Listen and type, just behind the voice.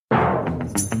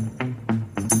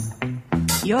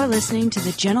You're listening to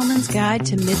The Gentleman's Guide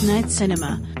to Midnight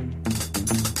Cinema.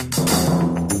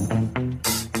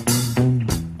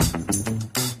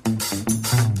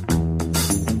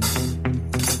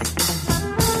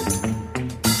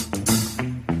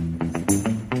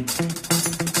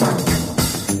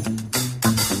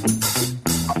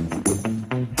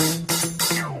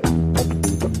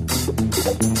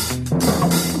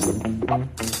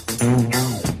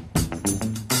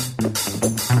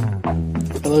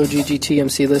 Hello,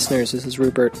 GGTMC listeners. This is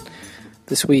Rupert.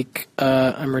 This week,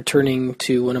 I'm returning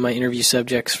to one of my interview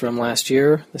subjects from last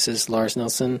year. This is Lars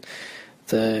Nilsen,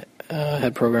 the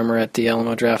head programmer at the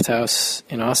Alamo Draft House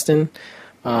in Austin.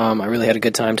 I really had a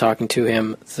good time talking to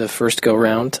him the first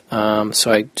go-round,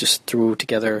 so I just threw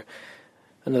together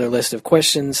another list of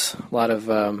questions, a lot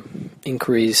of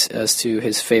inquiries as to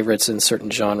his favorites in certain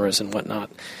genres and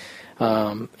whatnot.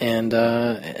 And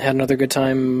had another good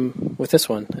time with this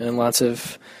one, and lots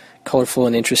of colorful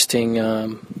and interesting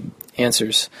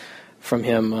answers from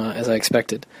him, as I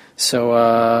expected.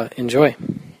 So enjoy.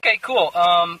 Okay, cool.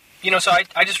 So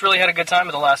I just really had a good time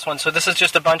with the last one. So this is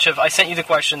just a bunch of, I sent you the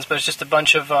questions, but it's just a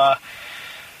bunch of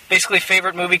basically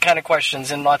favorite movie kind of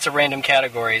questions in lots of random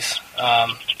categories. Yeah,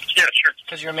 sure.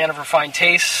 Because you're a man of refined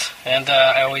tastes, and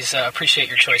I always appreciate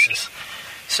your choices.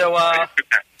 So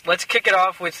let's kick it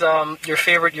off with your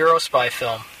favorite Eurospy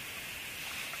film.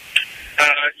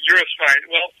 Eurospy,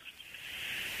 well,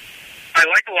 I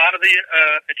like a lot of the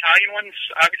Italian ones.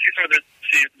 Obviously, some of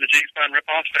the James Bond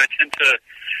ripoffs, but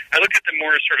I look at the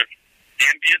more sort of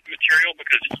ambient material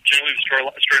because generally the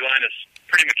storyline is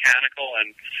pretty mechanical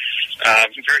and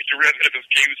very derivative of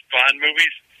James Bond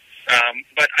movies.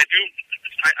 But I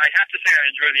have to say I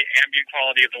enjoy the ambient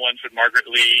quality of the ones with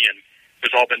Margaret Lee and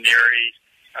Rizal Neri.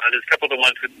 There's a couple of the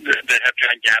ones that have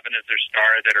John Gavin as their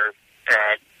star that are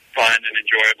fun and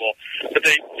enjoyable. But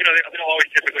they'll always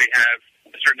typically have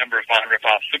a certain number of Bond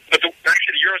ripoffs. But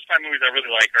actually, the Eurospy movies I really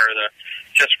like are the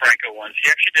Jess Franco ones. He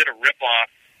actually did a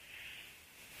ripoff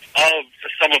of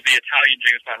some of the Italian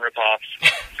James Bond ripoffs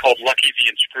called Lucky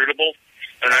the Inscrutable.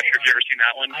 I'm not sure if you've ever seen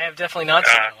that one. I have definitely not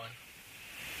seen that one.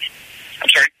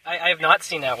 I'm sorry? I have not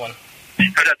seen that one.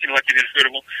 I've not seen Lucky the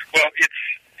Inscrutable. Well,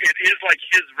 it is like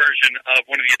his version of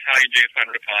one of the Italian James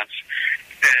Bond ripoffs,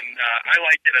 and I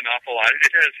liked it an awful lot.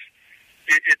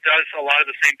 It does a lot of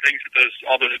the same things that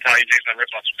all those Italian James Bond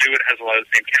ripoffs do. It has a lot of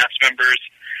the same cast members,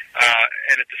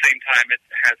 and at the same time, it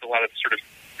has a lot of sort of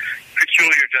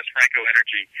peculiar Jess Franco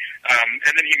energy.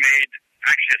 And then he made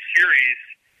actually a series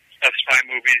of spy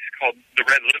movies called the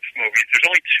Red Lips movies. There's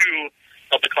only two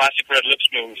of the classic Red Lips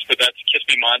movies, but that's Kiss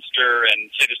Me Monster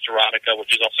and Sadist Erotica,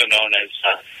 which is also known as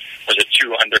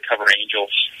Two Undercover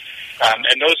Angels.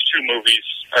 And those two movies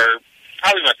are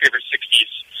probably my favorite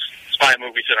 60s spy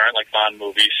movies that aren't like Bond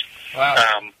movies. Wow.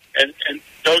 And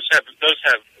those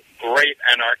have great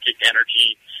anarchic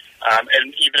energy.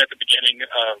 And even at the beginning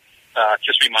of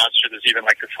Kiss Me Monster, there's even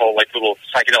like this whole like little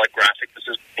psychedelic graphic that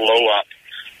says blow up,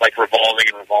 like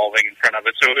revolving and revolving in front of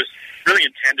it. So it was really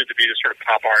intended to be this sort of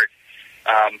pop art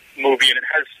movie, and it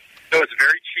has, though it's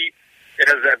very cheap, it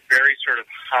has that very sort of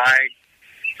high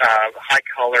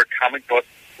color comic book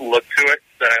look to it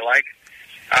that I like.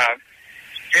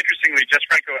 Interestingly, Jess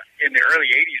Franco in the early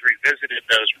 80s revisited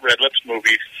those Red Lips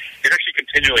movies. He actually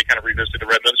continually kind of revisited the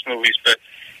Red Lips movies, but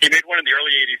he made one in the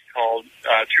early 80s called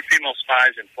Two Female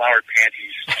Spies in Flowered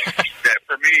Panties that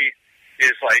for me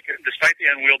is like, despite the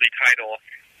unwieldy title,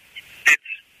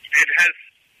 it has,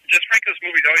 Jess Franco's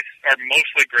movies always are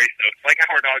mostly grace notes, like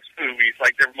Howard Hawks' movies,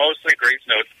 like they're mostly grace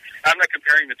notes. I'm not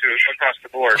comparing the two across the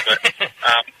board,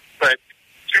 but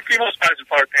Two Female Spies in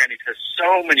Flowered Panties has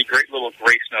so many great little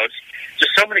grace notes,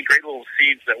 just so many great little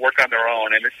scenes that work on their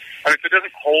own. And if it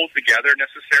doesn't hold together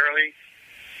necessarily,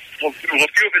 well, few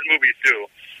of his movies do,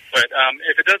 but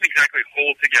if it doesn't exactly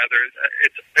hold together,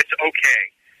 it's okay.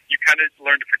 You kind of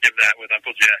learn to forgive that with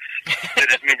Uncle Jess. That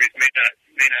his movies may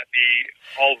not be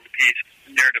all of the piece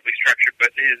narratively structured, but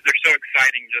they're so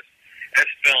exciting just as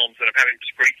films that I'm having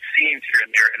just great scenes here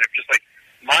and there, and they're just like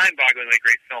mind-bogglingly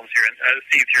great films here and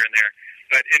scenes here and there.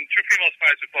 But in Two Female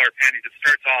Spies with Flowered Panties, it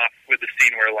starts off with the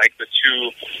scene where like the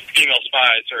two female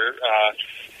spies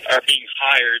are being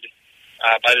hired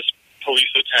by this police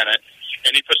lieutenant,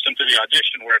 and he puts them through the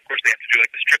audition where, of course, they have to do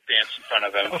like the strip dance in front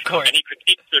of him. Of course. And he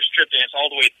critiques their strip dance all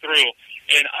the way through.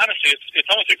 And honestly, it's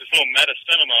almost like this little meta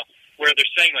cinema where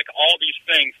they're saying like all these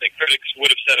things that critics would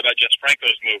have said about Jess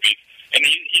Franco's movies, and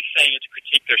he's saying it to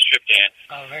critique their strip dance.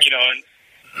 Oh, very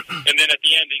and then at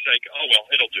the end he's like, oh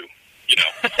well, it'll do.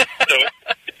 So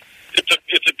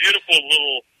it's a beautiful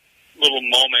little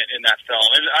moment in that film,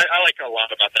 and I like a lot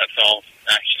about that film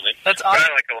actually. That's awesome.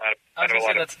 I like a lot. I was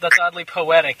going to say, that's oddly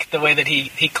poetic, the way that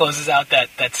he closes out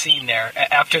that scene there,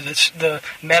 after the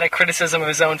meta-criticism of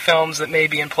his own films that may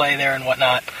be in play there and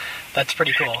whatnot. That's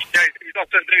pretty cool. Yeah, he's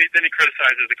also, then he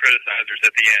criticizes the criticizers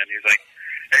at the end. He's like,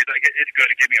 it's good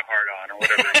to give me a hard-on, or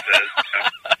whatever he says.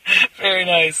 So. Very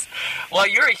nice. Well,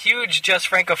 you're a huge Jess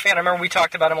Franco fan. I remember we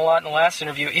talked about him a lot in the last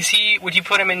interview. Would you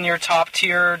put him in your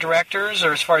top-tier directors,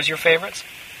 or as far as your favorites?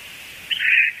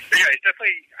 Yeah, he's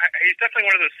definitely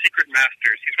one of those secret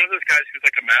masters. He's one of those guys who's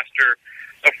like a master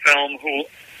of film who,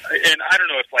 and I don't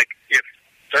know if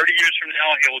 30 years from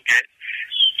now he'll get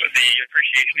the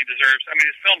appreciation he deserves. I mean,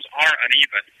 his films are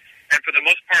uneven, and for the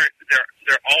most part,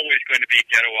 they're always going to be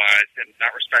ghettoized and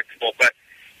not respectable. But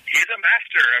he's a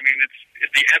master. I mean,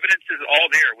 the evidence is all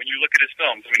there when you look at his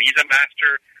films. I mean, he's a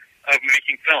master of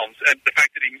making films, and the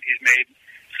fact that he's made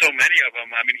so many of them,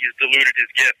 I mean, he's diluted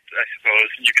his gift, I suppose.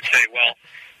 And you could say, well,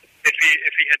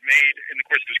 if he had made, in the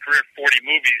course of his career, 40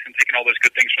 movies and taken all those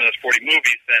good things from those 40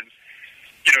 movies, then,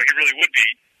 he really would be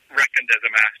reckoned as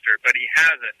a master. But he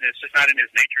hasn't, and it's just not in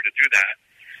his nature to do that.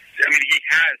 I mean, he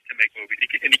has to make movies,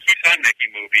 and he keeps on making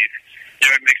movies. He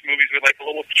makes movies with, a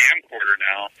little camcorder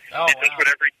now. Oh, he does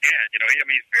whatever he can. I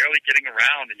mean, he's barely getting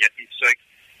around, and yet he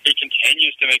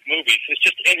continues to make movies. It's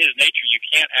just in his nature. You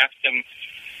can't ask him.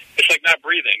 It's like not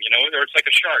breathing, or it's like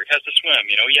a shark has to swim.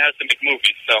 He has to make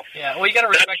movies. So yeah, well, you got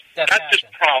to respect that passion. That's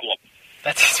his problem.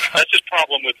 That's his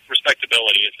problem with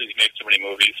respectability. Is that he's made so many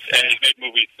movies, and he's made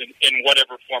movies in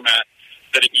whatever format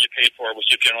that he can get paid for,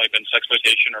 which have generally been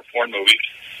sexploitation or porn movies.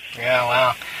 Yeah,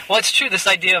 wow. Well, it's true. This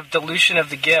idea of dilution of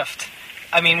the gift.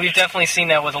 I mean, we've definitely seen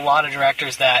that with a lot of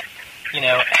directors that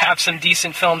have some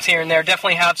decent films here and there.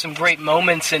 Definitely have some great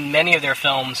moments in many of their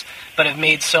films, but have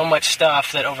made so much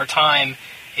stuff that over time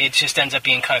it just ends up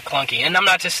being kind of clunky. And I'm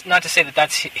not to say that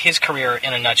that's his career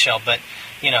in a nutshell, but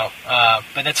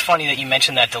but it's funny that you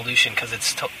mentioned that dilution, because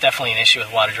it's definitely an issue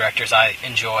with a lot of directors I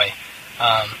enjoy.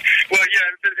 Well, yeah,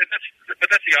 but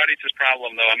that's the audience's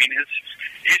problem, though. I mean,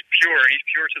 he's pure. He's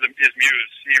pure to his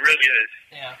muse. He really is.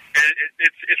 Yeah.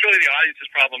 It's really the audience's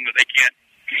problem that they can't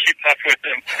keep up with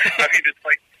him. I mean, it's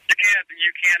like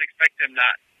you can't expect him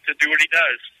not to do what he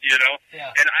does, Yeah.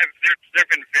 And there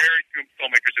have been very few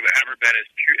filmmakers who have ever been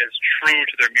as true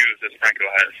to their muse as Franco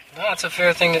has. No, that's a fair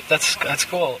thing. That's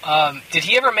cool. Did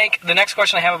he ever make? The next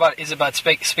question I have is about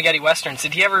spaghetti westerns.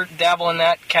 Did he ever dabble in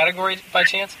that category by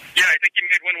chance? Yeah, I think he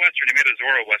made one western. He made a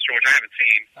Zorro western, which I haven't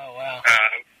seen. Oh wow.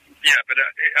 Yeah, but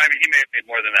I mean, he may have made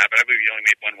more than that, but I believe he only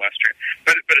made one western.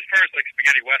 But as far as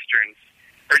spaghetti westerns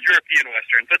or European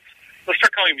westerns, let's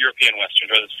start calling them European westerns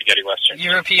rather than spaghetti westerns.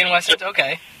 European westerns,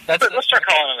 okay. Let's start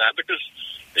calling them that, because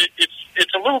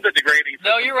it's a little bit degrading.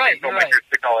 No, you're right. You're right.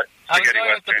 To call it I was going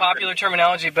with the popular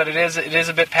terminology, but it is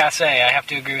a bit passé. I have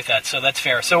to agree with that. So that's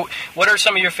fair. So, what are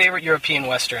some of your favorite European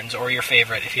westerns, or your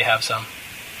favorite, if you have some?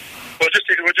 Well, just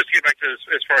to get back to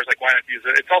as far as why not use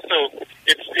it. It's also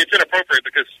it's inappropriate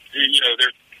because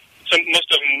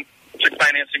most of them took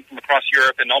financing from across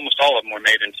Europe, and almost all of them were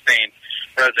made in Spain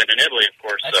rather than in Italy, of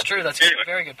course. That's true. That's anyway. A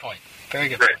very good point. Very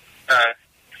good point. As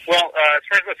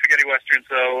far as the spaghetti westerns,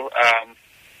 though,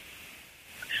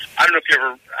 I don't know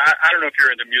if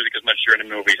you're into music as much as you're into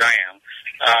movies. I am.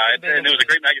 And there was a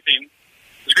great magazine.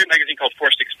 There's a great magazine called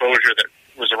Forced Exposure that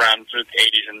was around through the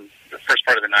 80s and the first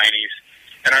part of the 90s.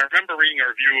 And I remember reading a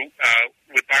review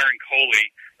with Byron Coley,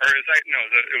 it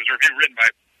was a review written by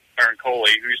Byron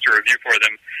Coley, who used to review for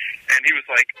them. And he was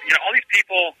like, all these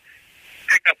people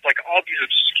pick up all these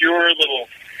obscure little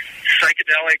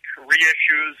psychedelic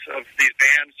reissues of these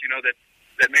bands,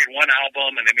 that made one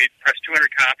album and they pressed 200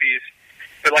 copies.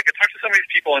 But I talked to some of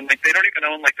these people and they don't even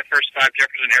own the first 5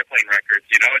 Jefferson Airplane records.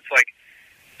 It's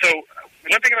so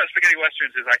one thing about spaghetti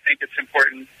westerns is I think it's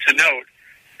important to note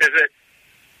is that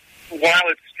while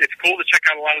it's cool to check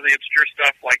out a lot of the obscure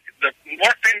stuff, the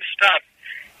more famous stuff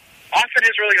often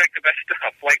is really the best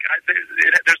stuff.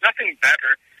 There's nothing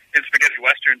better in spaghetti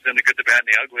westerns than The Good, the Bad,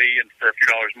 and the Ugly, and For a Few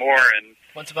Dollars More, and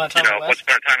Once Upon a Time in the West. Once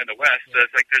Upon a Time in the West. Yeah.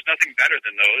 There's nothing better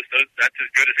than those. That's as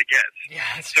good as it gets.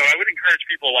 Yeah, so I would encourage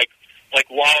people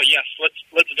wow, yes,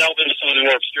 let's delve into some of the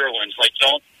more obscure ones.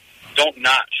 Don't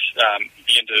not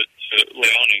be into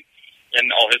Leone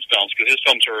in all his films, because his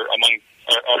films are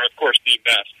of course the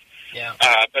best. Yeah.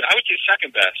 But I would say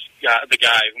second best, the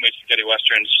guy who made spaghetti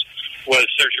westerns was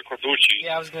Sergio Corbucci.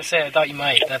 Yeah, I was going to say, I thought you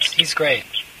might. He's great.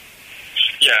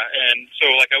 Yeah, and so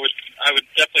I would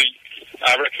definitely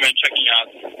recommend checking out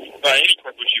any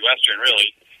Corbucci western,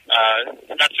 really.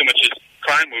 Not so much his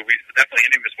crime movies, but definitely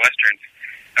any of his westerns.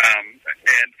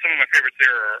 And some of my favorites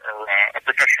there are A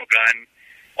Professional Gun,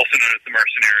 also known as The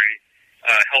Mercenary,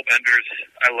 Hellbenders,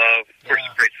 I love, of course,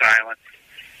 Great Silence.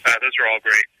 Those are all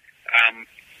great. And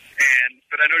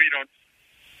I know you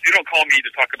don't call me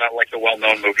to talk about like the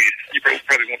well-known movies. You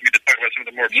probably want me to talk about some of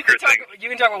the more obscure things. You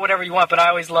can talk about whatever you want, but I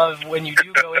always love when you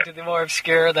do go into the more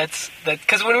obscure.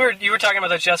 Because when you were talking about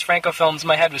those Jess Franco films,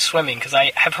 my head was swimming because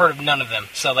I have heard of none of them.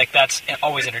 So like that's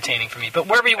always entertaining for me. But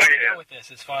wherever you want to go with this,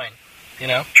 it's fine. You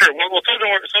know. Sure. Well, some of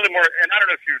the more, and I don't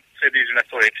know if you say these are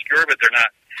necessarily obscure, but they're not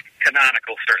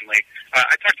canonical. Certainly,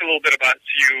 I talked a little bit about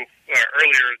to you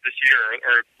earlier this year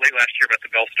or late last year about the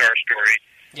Belle Starr story.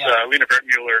 Yeah. The Lena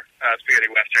Wertmuller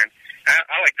spaghetti western.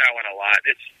 I like that one a lot.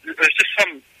 There's just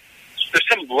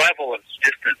some level of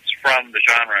distance from the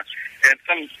genre, and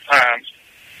some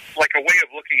like a way of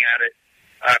looking at it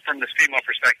from this female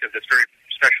perspective that's very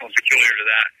special and peculiar to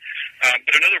that.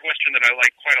 But another western that I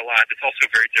like quite a lot that's also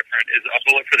very different is A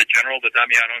Bullet for the General, the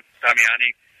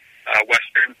Damiani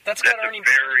western. That's got Arnie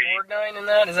Borgnine in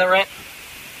that. Is that right?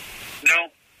 No.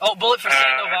 Oh, Bullet for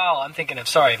Sandoval. I'm thinking of.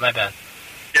 Sorry, my bad.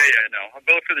 Yeah, no. A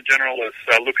Bullet for the General is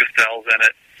Lucas Dell's in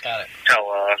it. Got it.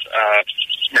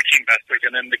 Martine Bestwick,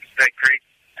 and then that great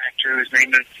actor whose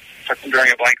name is I'm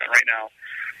drawing a blank on right now,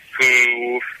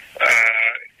 who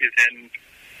is in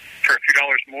For a Few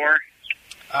Dollars More.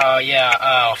 Oh yeah.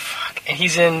 Oh fuck. And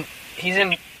he's in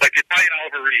like the Italian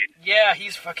Oliver Reed. Yeah,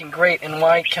 he's fucking great. And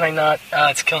why can I not?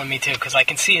 It's killing me too because I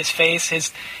can see his face,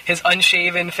 his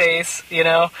unshaven face, you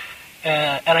know.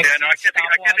 And I can't think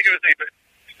of his name, but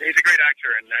he's a great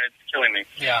actor, and it's killing me.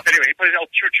 Yeah. Anyway, he plays El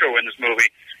Chucho in this movie,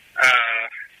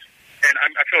 and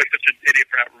I feel like such an idiot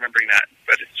for not remembering that,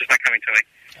 but it's just not coming to me.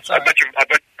 A bunch of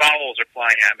vowels are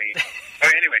flying at me.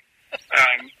 Anyway,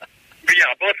 but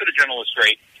yeah, Bullet for the General is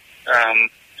great.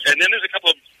 And then there's a couple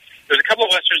of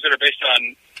westerns that are based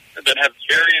on that have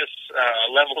various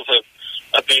levels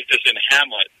of basis in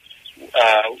Hamlet,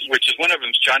 which is one of them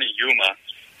is Johnny Yuma,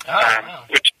 wow.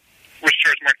 which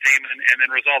stars Mark Damon, and then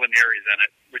Rosalba Neri's in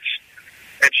it,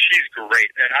 and she's great.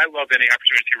 And I love any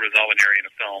opportunity to see Rosalba Neri in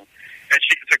a film. And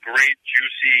she gets a great,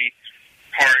 juicy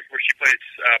part where she plays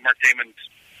Mark Damon's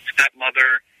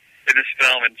stepmother in this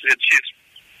film, and she's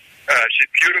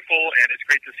beautiful, and it's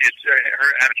great to see her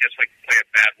having a chance to play a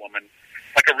bad woman,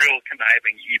 like a real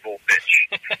conniving, evil bitch,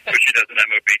 which she does in that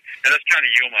movie. And that's Johnny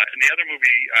Yuma. And the other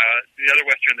movie, the other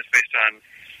western that's based on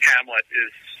Hamlet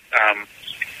is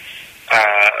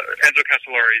Enzo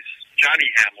Castellari's Johnny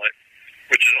Hamlet,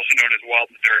 which is also known as Wild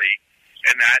and Dirty.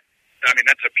 And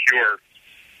that's a pure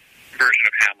version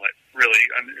of Hamlet, really.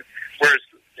 Whereas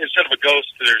instead of a ghost,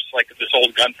 there's this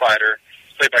old gunfighter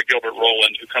played by Gilbert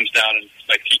Roland who comes down and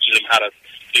teaches him how to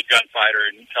be a gunfighter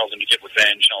and tells him to get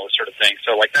revenge and all this sort of thing.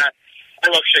 So like that, I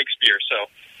love Shakespeare, so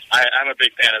I'm a big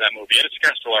fan of that movie, and it's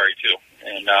Castellari too.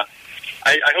 And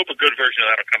I hope a good version of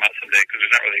that will come out someday because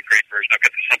there's not really a great version. I've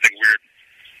got something weird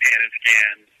pan and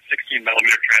scan 16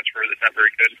 millimeter transfer that's not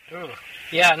very good. Ooh.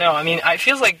 Yeah, no, I mean, it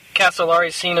feels like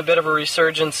Castellari's seen a bit of a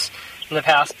resurgence in the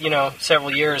past,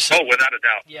 several years. Oh, without a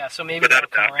doubt. Yeah, so maybe that'll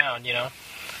come around,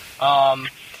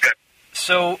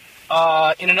 So,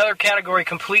 in another category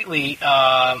completely,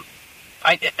 I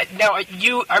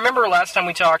remember last time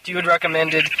we talked, you had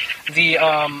recommended the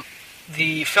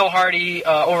Phil Hardy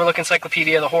Overlook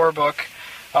Encyclopedia, the horror book,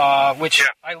 which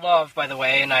I love, by the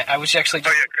way, and I was actually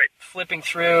flipping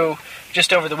through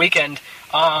just over the weekend.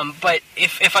 But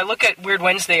if I look at Weird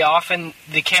Wednesday, often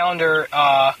the calendar,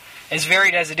 as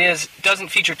varied as it is, doesn't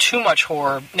feature too much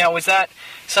horror. Now, was that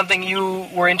something you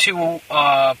were into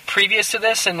previous to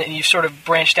this, and you sort of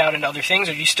branched out into other things,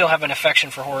 or do you still have an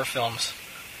affection for horror films?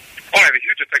 Oh, I have a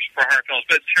huge affection for horror films,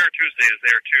 but Terror Tuesday is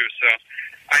there too. So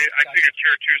I figured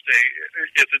Terror Tuesday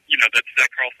is that's that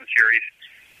Carlson series.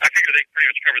 I figure they pretty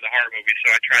much cover the horror movies,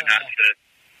 so I try not to.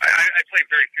 I play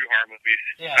very few horror movies.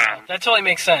 Yeah, that totally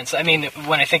makes sense. I mean,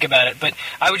 when I think about it, but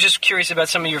I was just curious about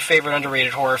some of your favorite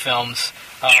underrated horror films.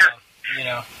 Sure.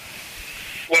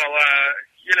 Well,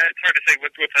 it's hard to say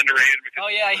what's underrated. Oh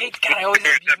yeah, I always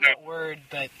use that word,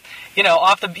 but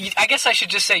I guess I should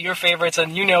just say your favorites,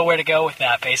 and you know where to go with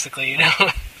that, basically.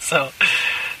 So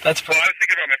that's. Well, I was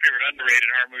thinking about my favorite underrated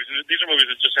horror movies. These are movies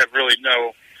that just have really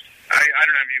no. I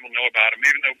don't know if people know about them,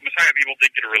 even though Messiah of Evil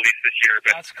did get a release this year.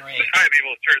 But that's great. Messiah of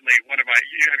Evil is certainly one of my.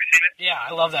 Have you seen it? Yeah,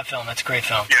 I love that film. That's a great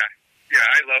film. Yeah,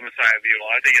 I love Messiah of Evil.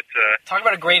 I think it's talk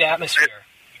about a great atmosphere.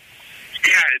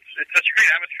 It's such a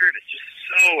great atmosphere. And it's just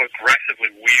so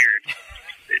aggressively weird.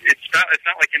 It's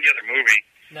not like any other movie.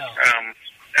 No.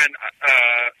 And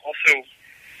also,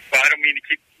 well, I don't mean to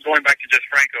keep going back to Jess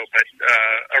Franco, but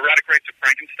Erotic Rites of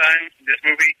Frankenstein, this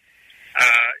movie.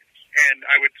 And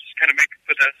I would kind of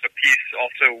put that as a piece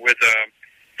also with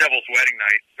Devil's Wedding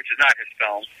Night, which is not his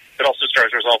film, but also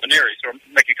stars Rosalba Neri. So I'm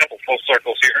making a couple full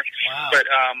circles here. Wow. But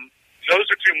those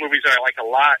are two movies that I like a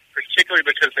lot, particularly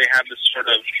because they have this sort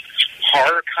of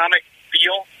horror comic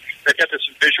feel. They've got this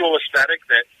visual aesthetic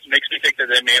that makes me think that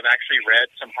they may have actually read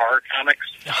some horror comics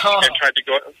and tried to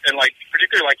go, and like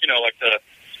particularly like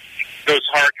those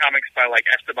horror comics by like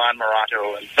Esteban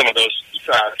Morato and some of those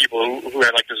people who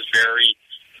had like this very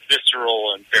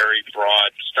visceral and very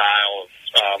broad style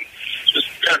of just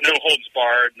no holds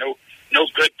barred, no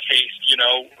good taste,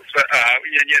 but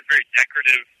and yet very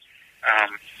decorative.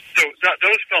 So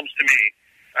those films to me.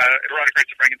 Erotic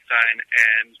Rites of Frankenstein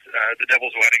and The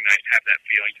Devil's Wedding Night have that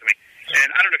feeling to me.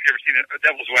 And I don't know if you've ever seen A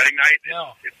Devil's Wedding Night.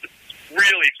 No. It's a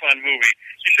really fun movie.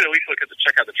 You should at least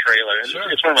check out the trailer. Sure.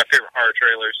 It's one of my favorite horror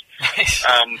trailers. Nice.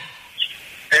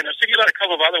 And I was thinking about a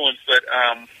couple of other ones, but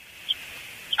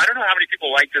I don't know how many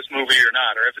people like this movie or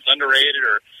not, or if it's underrated,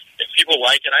 or if people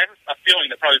like it. I have a feeling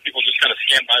that probably people just kind of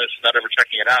scan by this without ever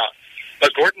checking it out.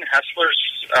 But Gordon Hessler's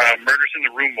Murders in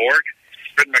the Rue Morgue,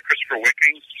 written by Christopher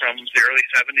Wicking from the early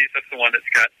 70s. That's the one that's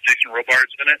got Jason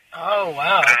Robards in it. Oh,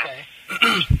 wow, okay.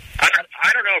 I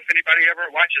don't know if anybody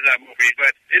ever watches that movie,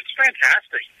 but it's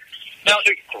fantastic. Now,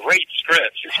 it's a great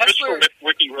script. Christopher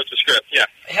Wicking wrote the script, yeah.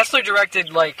 Hessler directed,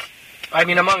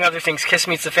 among other things, Kiss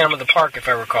Meets the Phantom of the Park, if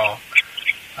I recall.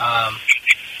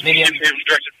 Maybe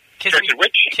directed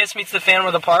which? Kiss Meets the Phantom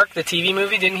of the Park, the TV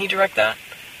movie. Didn't he direct that?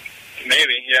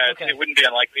 Maybe, yeah. Okay. It wouldn't be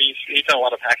unlikely. He's done a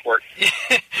lot of hack work.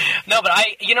 No, but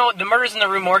the Murders in the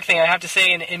Rue Morgue thing, I have to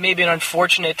say, and it may be an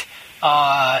unfortunate,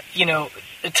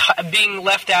 being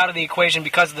left out of the equation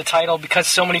because of the title, because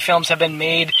so many films have been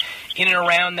made in and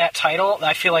around that title.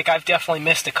 I feel like I've definitely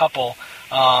missed a couple,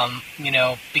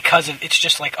 because of, it's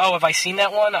just like, oh, have I seen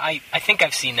that one? I think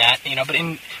I've seen that, but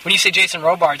when you say Jason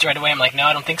Robards right away, I'm like, no,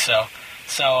 I don't think so.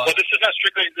 Well, this is not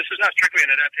strictly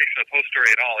an adaptation of the Poe story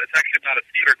at all. It's actually about a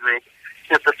theater group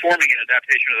who are performing an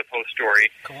adaptation of the Poe story.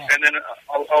 Cool. And then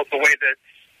the way that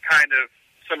kind of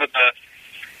some of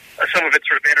it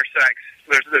sort of intersects.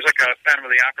 There's like a Phantom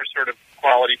of the Opera sort of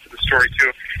quality to the story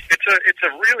too. It's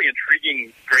a really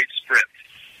intriguing, great script,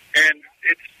 and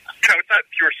it's not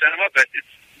pure cinema, but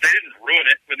they didn't ruin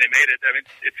it when they made it. I mean,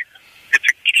 it's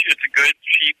a good,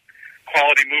 cheap,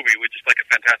 quality movie with just like a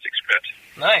fantastic script.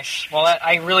 Nice. Well,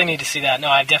 I really need to see that. No,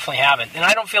 I definitely haven't. And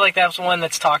I don't feel like that's one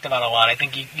that's talked about a lot. I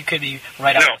think you could be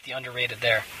right out with the underrated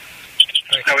there.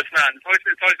 No, it's not. It's always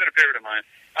been a favorite of mine.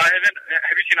 And then,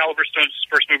 have you seen Oliver Stone's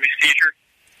first movie, Seizure?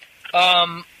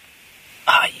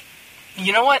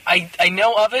 You know what? I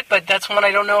know of it, but that's one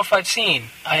I don't know if I've seen.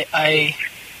 I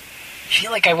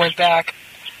feel like I went back,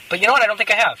 but you know what? I don't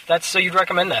think I have. So you'd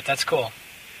recommend that? That's cool.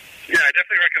 Yeah, I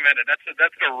definitely recommend it.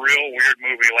 That's a real weird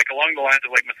movie, like along the lines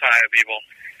of like Messiah of Evil.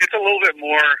 It's a little bit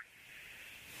more,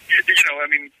 I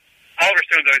mean, Oliver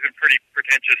Stone's always been pretty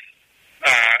pretentious,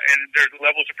 and there's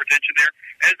levels of pretension there,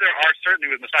 as there are certainly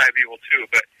with Messiah of Evil too.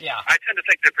 But yeah. I tend to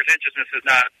think that pretentiousness is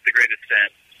not the greatest sin.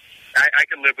 I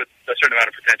can live with a certain amount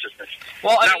of pretentiousness.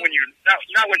 Well, not once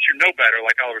you know better,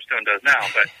 like Oliver Stone does now,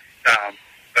 but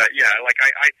yeah, like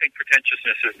I think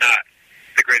pretentiousness is not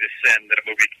the greatest sin that a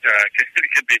movie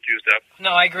can be accused of.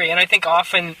 No, I agree, and I think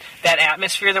often that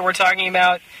atmosphere that we're talking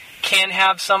about can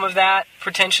have some of that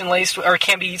pretension laced, or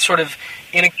can be sort of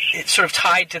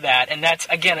tied to that, and that's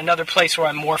again another place where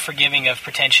I'm more forgiving of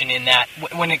pretension. In that,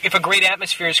 if a great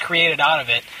atmosphere is created out of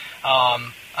it,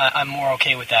 I'm more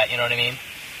okay with that. You know what I mean?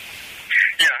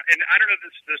 Yeah, and I don't know if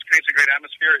this creates a great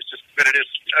atmosphere. It's just that it is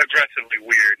aggressively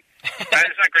weird.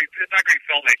 It's not great. It's not great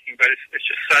filmmaking, but it's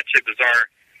just such a bizarre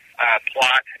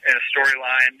plot and a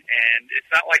storyline, and it's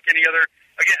not like any other.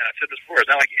 Again, I've said this before. It's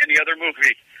not like any other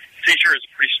movie. Seizure is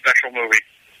a pretty special movie.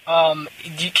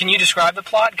 Can you describe the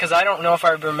plot? Because I don't know if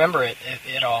I remember it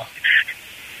at all.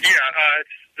 Yeah,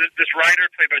 it's this writer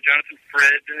played by Jonathan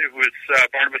Frid, who was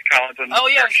Barnabas Collins on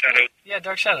Dark Shadows. Yeah,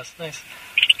 Dark Shadows. Nice.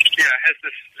 Yeah,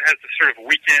 has this sort of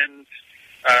weekend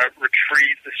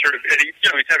retreat. This sort of he's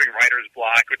having writer's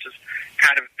block, which is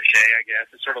kind of a cliche, I guess.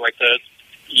 It's sort of like the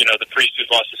priest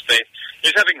who's lost his faith.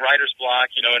 He's having writer's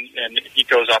block, and he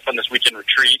goes off on this weekend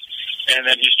retreat, and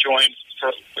then he's joined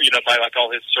by like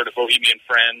all his sort of bohemian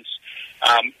friends.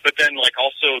 But then like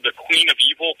also the Queen of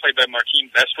Evil, played by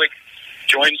Martine Bestwick,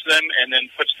 joins them and then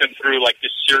puts them through like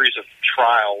this series of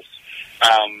trials.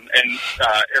 And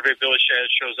Hervé Villachez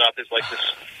shows up as like this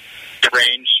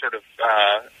deranged sort of,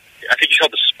 I think he's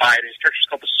called the Spider. His character's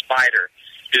called the Spider.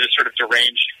 He's a sort of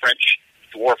deranged French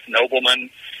dwarf nobleman,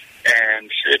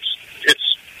 and it's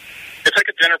like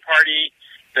a dinner party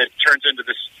that turns into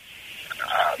this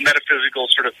metaphysical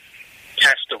sort of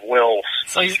test of wills.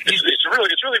 So it's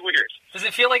really weird. Does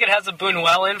it feel like it has a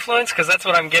Buñuel influence? Because that's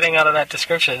what I'm getting out of that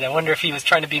description. I wonder if he was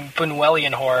trying to be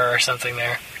Buñuelian horror or something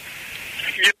there.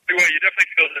 Well, you definitely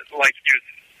feel that like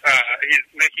he's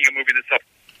making a movie that's up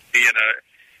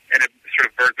in in a sort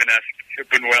of Bergman-esque,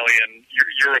 Buñuelian,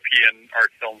 European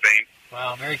art film vein.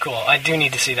 Wow, very cool. I do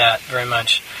need to see that very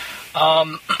much.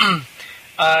 I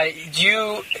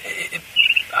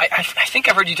think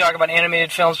I've heard you talk about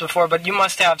animated films before, but you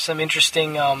must have some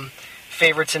interesting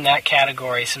favorites in that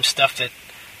category, some stuff that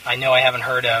I know I haven't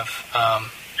heard of. I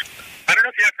don't know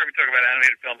if you have heard me talk about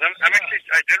animated films.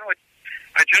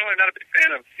 I generally not a big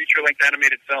fan of feature-length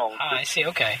animated films. I see,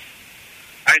 okay.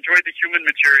 I enjoy the human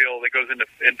material that goes into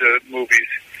movies.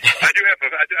 I do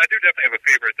definitely have a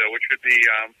favorite, though, which would be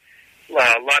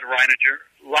Lod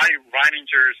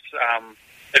Reininger's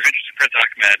Adventures of Prince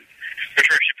Ahmed, which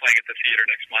we're actually playing at the theater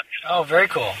next month. Oh, very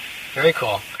cool. Very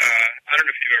cool. I don't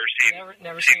know if you've ever seen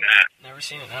Never seen that. Never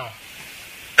seen it, no.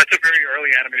 That's a very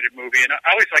early animated movie, and I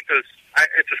always like those.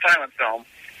 It's a silent film,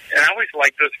 and I always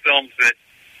like those films that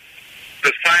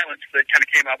the silence that kind of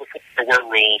came out before there were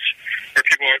rules, where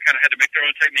people kind of had to make their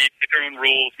own technique, make their own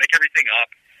rules, make everything up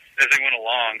as they went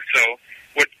along. So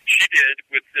what she did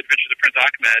with Adventures of Prince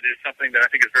Ahmed is something that I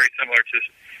think is very similar to,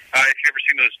 if you've ever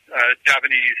seen those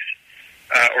Javanese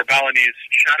or Balinese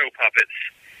shadow puppets,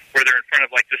 where they're in front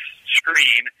of like this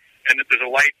screen, and there's a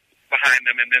light behind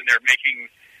them, and then they're making,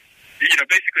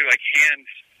 basically like hands,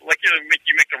 like you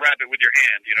make the rabbit with your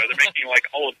hand. They're making like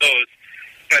all of those,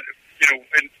 but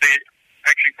and they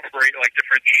actually incorporate like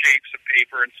different shapes of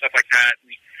paper and stuff like that,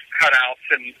 and cutouts,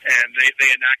 and they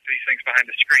enact these things behind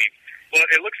the screen. Well,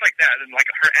 it looks like that, and like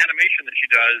her animation that she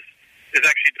does is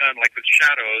actually done like with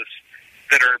shadows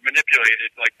that are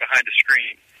manipulated like behind the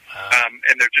screen.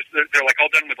 And they're like all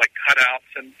done with like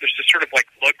cutouts, and there's this sort of like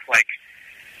look like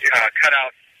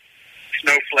cutout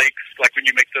snowflakes, like when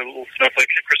you make the little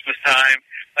snowflakes at Christmas time.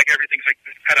 Like everything's like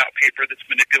this cutout paper that's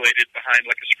manipulated behind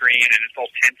like a screen, and it's all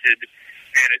tinted,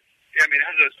 and it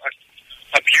has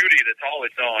a beauty that's all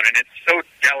its own, and it's so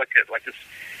delicate, like these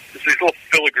little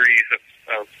filigrees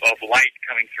of light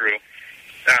coming through.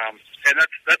 And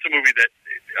that's a movie that,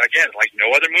 again, like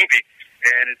no other movie,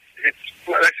 and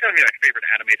that's going to be my favorite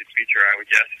animated feature, I would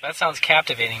guess. That sounds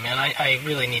captivating, man. I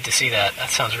really need to see that.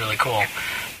 That sounds really cool.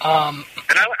 And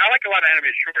I like a lot of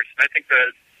animated shorts. I think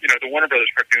the Warner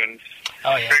Brothers cartoons,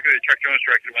 particularly the Chuck Jones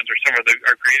directed ones, are some of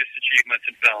our greatest achievements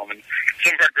in film, and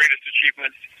some of our greatest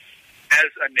achievements as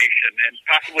a nation, and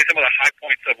possibly some of the high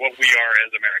points of what we are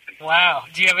as Americans. Wow.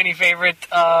 Do you have any favorite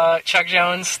Chuck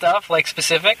Jones stuff, like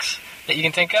specifics that you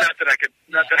can think of? Not that I could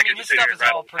his stuff is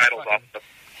all pretty fucking,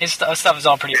 his stuff is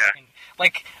all pretty fucking,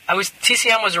 like,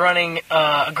 TCM was running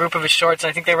a group of his shorts, and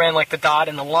I think they ran like The Dot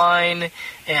and the Line,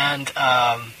 and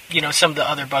some of the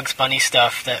other Bugs Bunny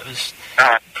stuff that was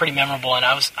pretty memorable, and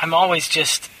I'm always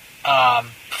just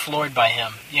floored by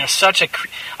him.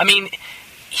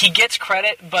 He gets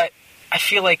credit, but I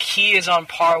feel like he is on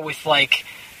par with like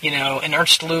an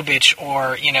Ernst Lubitsch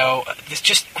or this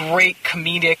just great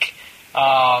comedic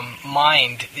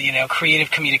mind,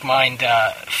 creative comedic mind,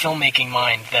 filmmaking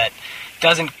mind that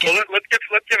doesn't get. Well, let's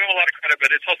give him a lot of credit, but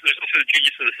there's also the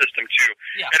genius of the system too.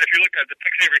 Yeah. And if you look at the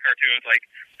Tex Avery cartoons, like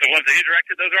the ones that he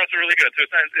directed, those are also really good. So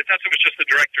it's not so much just the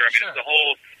director. It's the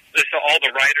whole. It's all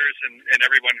the writers and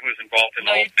everyone who is involved in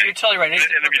the whole thing. You're totally right. And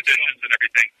the musicians and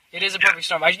everything. It is a perfect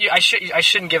storm. I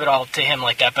shouldn't give it all to him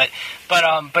like that, but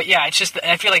yeah, it's just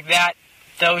I feel like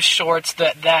those shorts,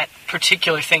 that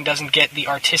particular thing doesn't get the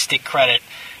artistic credit,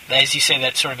 as you say,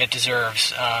 that sort of it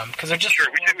deserves, because they're just we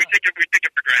take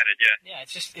it for granted. Yeah,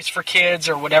 it's for kids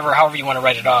or whatever, however you want to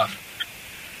write it off.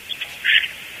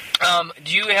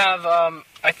 Do you have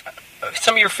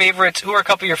some of your favorites? Who are a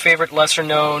couple of your favorite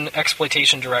lesser-known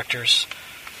exploitation directors?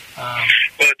 Well,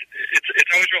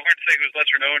 it's always real hard to say who's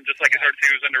lesser known, just like it's hard to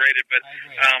say who's underrated. But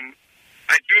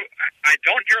I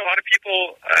don't hear a lot of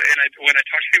people, when I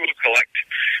talk to people who collect,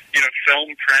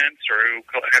 film prints or who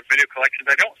have video collections,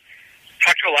 I don't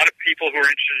talk to a lot of people who are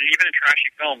interested, even in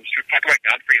trashy films, who talk about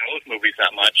Godfrey Ho's movies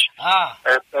that much,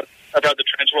 or about the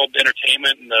Transworld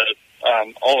Entertainment and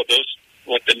all of those,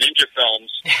 like the ninja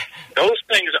films. Those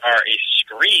things are a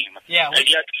scream. Yeah. And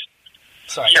yet,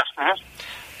 sorry. Yeah. Uh-huh.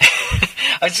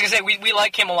 I was just going to say, we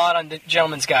like him a lot on The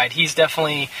Gentleman's Guide. He's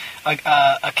definitely a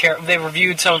character. They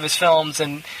reviewed some of his films,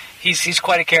 and he's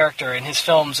quite a character, and his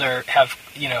films have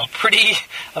pretty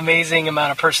amazing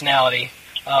amount of personality.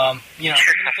 Even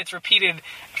if it's repeated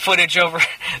footage over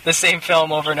the same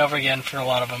film over and over again for a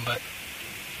lot of them. But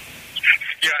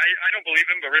yeah, I don't believe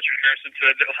him, but Richard Harrison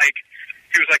said that,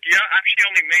 he was like, yeah, I actually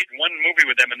only made one movie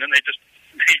with them, and then they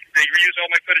reused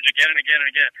all my footage again and again and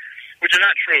again. Which is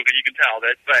not true, but you can tell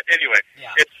that. But anyway,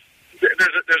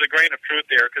 there's a grain of truth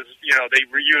there because they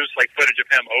reuse like footage of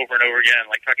him over and over again,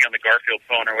 like talking on the Garfield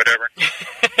phone or whatever.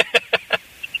 But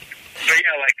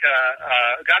yeah,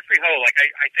 Godfrey Ho,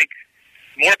 I think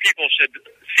more people should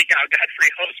seek out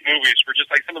Godfrey Host movies for just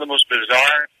like some of the most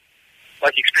bizarre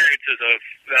like experiences of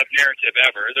narrative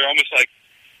ever. They're almost like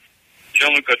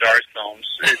Jean-Luc Godard's films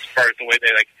as far as the way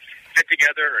they like fit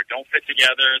together or don't fit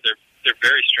together. They're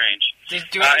very strange. And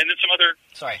then some other...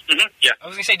 Sorry. Yeah. I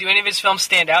was going to say, do any of his films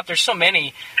stand out? There's so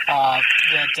many that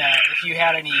if you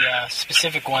had any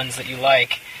specific ones that you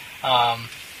like...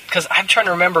 Because I'm trying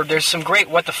to remember, there's some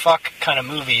great what-the-fuck kind of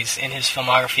movies in his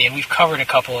filmography, and we've covered a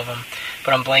couple of them,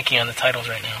 but I'm blanking on the titles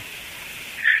right now.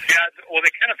 Yeah, well,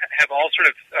 they kind of have all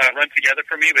sort of run together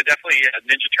for me, but definitely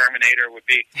Ninja Terminator would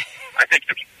be... I think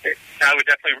I would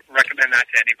definitely recommend that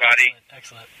to anybody.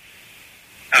 Excellent.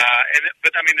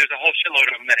 But, I mean, there's a whole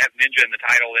shitload of them that have Ninja in the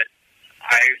title that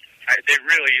they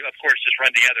really, of course, just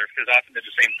run together because often they're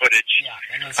the same footage. Yeah,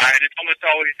 and it's almost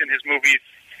always in his movies.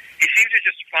 He seems to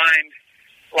just find...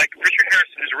 Like, Richard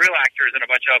Harrison is real actors in a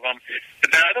bunch of them,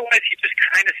 but then otherwise he just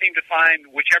kind of seemed to find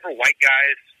whichever white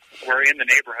guys were in the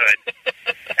neighborhood,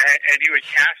 and he would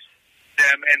cast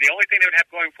them, and the only thing they would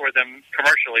have going for them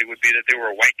commercially would be that they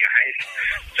were white guys.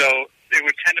 So it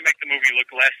would tend to make the movie look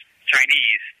less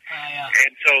Chinese.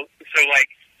 And so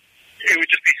like, it would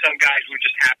just be some guys who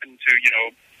just happened to,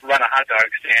 run a hot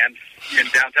dog stand in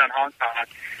downtown Hong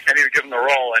Kong, and he would give them the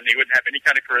role, and he wouldn't have any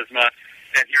kind of charisma.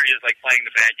 And here he is, like, playing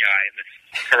the bad guy in this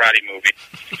karate movie.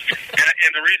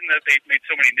 and the reason that they made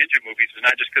so many ninja movies was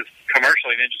not just because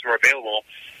commercially ninjas were available,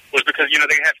 was because,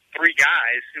 they have three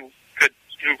guys who could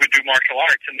do martial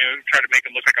arts, and they would try to make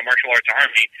them look like a martial arts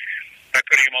army by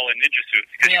putting them all in ninja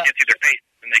suits, because you can't see their face,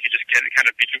 and they could just kind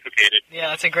of be duplicated.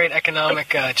 Yeah, that's a great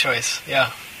economic choice, yeah.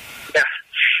 Yeah.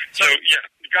 So, yeah,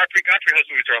 Godfrey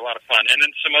Host movies are a lot of fun. And then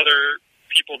some other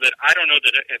people that I don't know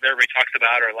that if everybody talks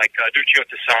about are, like, Duccio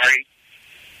Tessari,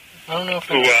 I don't know if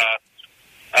we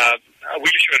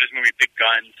just showed his movie Big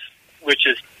Guns, which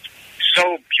is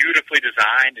so beautifully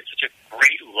designed. It's such a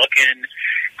great looking,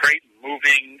 great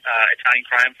moving Italian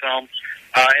crime film.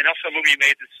 And also a movie he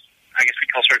made that's, I guess we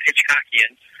call sort of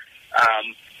Hitchcockian,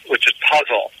 which is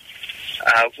Puzzle,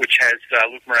 which has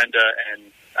Luke Miranda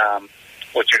and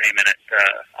what's her name in it,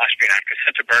 Austrian actress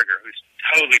Senta Berger, who's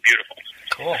totally beautiful.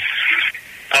 Cool.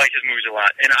 I like his movies a lot.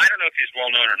 And I don't know if he's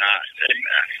well known or not,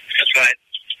 but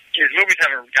his movies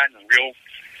haven't gotten real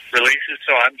releases,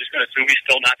 so I'm just going to assume he's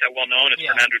still not that well known. It's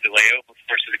Fernando De Leo, of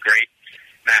course, is a great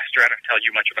master. I don't tell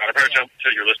you much about him. I don't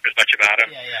tell your listeners much about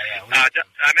him.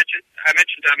 I mentioned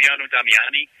Damiano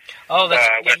Damiani. Oh,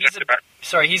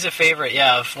 he's a favorite,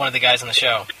 of one of the guys on the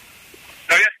show.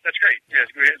 Oh, yeah, that's great. Yeah,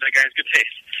 that guy has good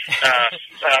taste.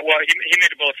 Well, he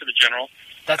made a bullet for the general.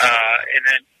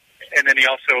 And then he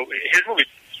also, his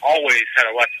movies always had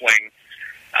a left-wing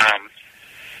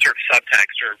sort of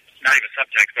subtext, or not even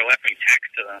subtext, but left-wing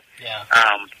text to them. Yeah.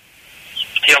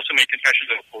 He also made Confessions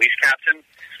of a Police Captain,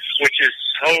 which is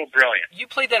so brilliant. You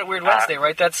played that at Weird Wednesday,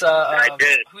 right? That's I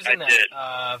did. Who's in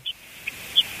that?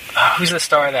 Who's the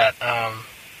star of that?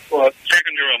 Well, Frank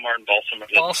Enduro and Martin Balsam.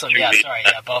 Balsam.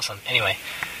 Anyway,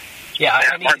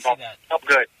 I need to see that. Oh,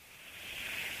 good.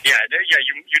 Yeah,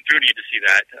 you do need to see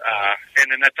that.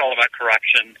 And then that's all about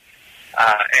corruption,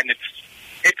 and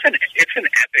it's an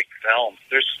epic film.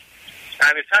 It's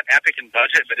not epic in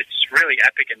budget, but it's really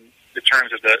epic in the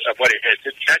terms of what it is.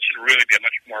 That should really be a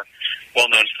much more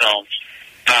well-known film.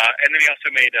 And then he also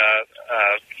made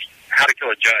How to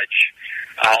Kill a Judge,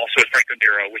 also with Frank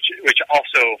Nero, which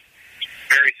also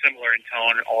very similar in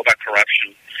tone, all about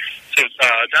corruption. So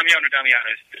Damiano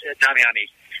Damiani is definitely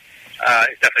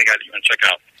a guy that you want to check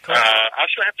out. Cool. I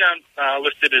also have down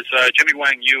listed as Jimmy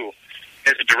Wang Yu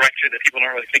as a director that people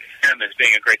don't really think of him as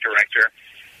being a great director.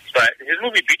 But his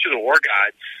movie Beach of the War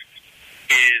Gods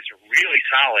is really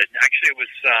solid. Actually, it was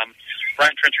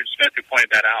Brian Trenchard Smith who pointed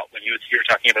that out when you were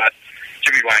talking about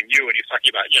Jimmy Wang Yu, and he was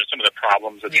talking about some of the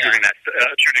problems of shooting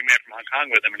Man from Hong Kong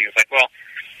with him, and he was like, well,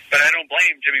 but I don't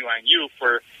blame Jimmy Wang Yu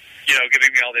for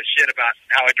giving me all this shit about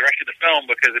how I directed the film,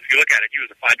 because if you look at it, he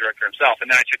was a fine director himself. And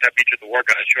then I checked out Beach of the War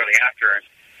Gods shortly after, and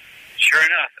sure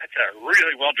enough, that's a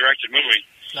really well directed movie.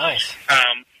 Nice.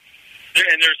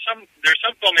 And there's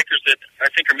some filmmakers that I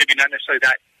think are maybe not necessarily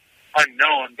that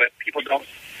unknown, but people don't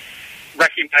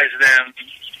recognize them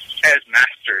as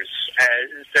masters,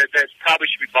 that probably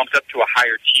should be bumped up to a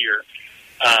higher tier.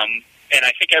 And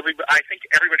I think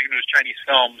everybody who knows Chinese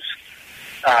films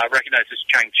recognizes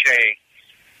Chang Che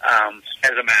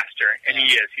as a master, and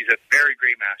he is. He's a very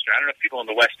great master. I don't know if people in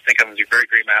the West think of him as a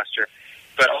very great master,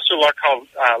 but also Lau Carl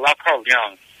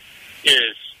Leung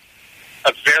is a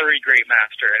very great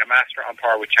master, and a master on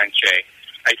par with Chang Che,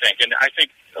 I think. And I think,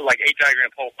 like, Eight Tiger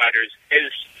and Pole Fighters is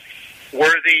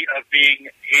worthy of being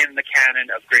in the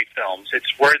canon of great films. It's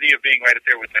worthy of being right up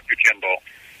there with Mr. Jimbo.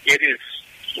 It is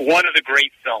one of the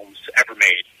great films ever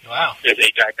made. Wow. Is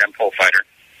A Goddamn Pole Fighter.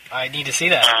 I need to see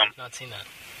that. I've not seen that.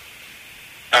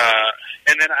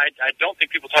 And then I don't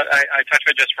think people talk. I touched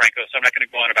by Jess Franco, so I'm not going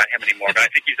to go on about him anymore. But I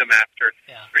think he's a master.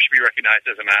 Yeah. Who should be recognized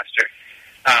as a master.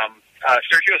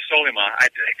 Sergio Solima, I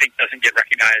think, doesn't get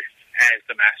recognized as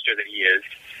the master that he is.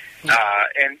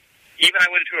 And even I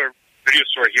went into a video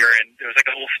store here, and there was like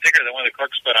a little sticker that one of the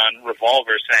clerks put on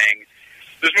Revolver saying,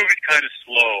 "This movie's kind of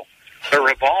slow, but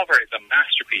Revolver is a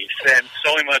masterpiece, and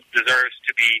Solima deserves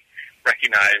to be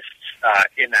recognized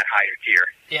in that higher tier."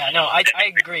 Yeah, no, I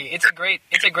agree. It's a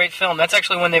great film. That's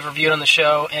actually one they've reviewed on the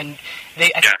show, and I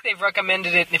think they've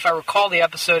recommended it, if I recall the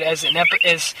episode, as a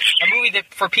movie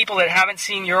that for people that haven't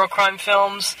seen Eurocrime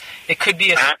films, it could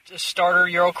be a starter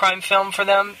Eurocrime film for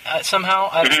them somehow.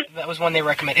 That was one they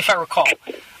recommend, if I recall.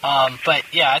 But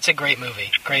yeah, it's a great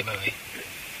movie. Great movie.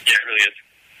 Yeah, it really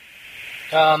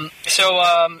is.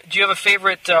 Do you have a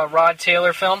favorite Rod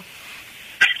Taylor film?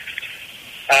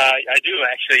 I do,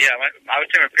 actually, yeah. I would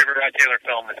say my favorite Rod Taylor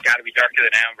film has got to be Darker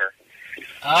Than Amber. He's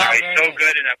so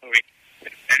good in that movie.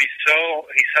 And he's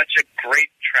such a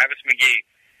great Travis McGee.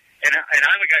 And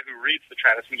I'm a guy who reads the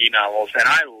Travis McGee novels, and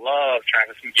I love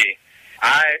Travis McGee.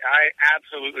 I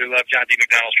absolutely love John D.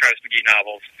 McDonald's Travis McGee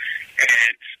novels.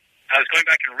 And I was going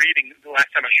back and reading, the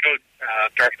last time I showed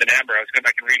Darker Than Amber, I was going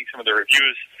back and reading some of the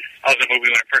reviews of the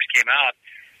movie when it first came out.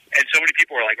 And so many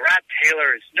people were like, Rod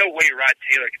Taylor, there's no way Rod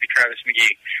Taylor could be Travis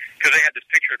McGee. Because they had this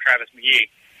picture of Travis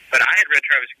McGee. But I had read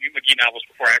Travis McGee novels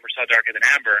before I ever saw Darker Than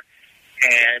Amber.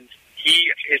 And he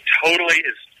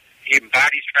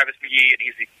embodies Travis McGee, and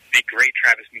he's the great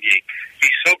Travis McGee.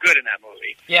 He's so good in that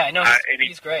movie. Yeah, I know.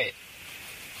 He's great.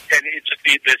 And it's just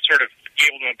the sort of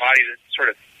able to embody the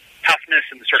sort of toughness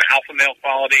and the sort of alpha male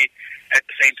quality at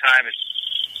the same time as,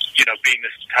 being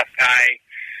this tough guy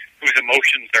whose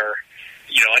emotions are,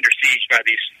 under siege by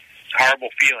these horrible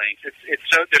feelings.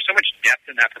 There's so much depth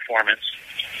in that performance.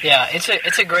 Yeah,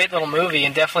 it's a great little movie,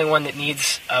 and definitely one that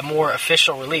needs a more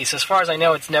official release. As far as I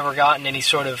know, it's never gotten any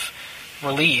sort of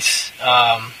release.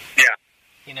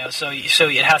 So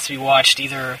it has to be watched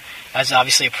either as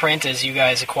obviously a print, as you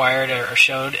guys acquired or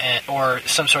showed, or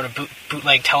some sort of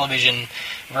bootleg television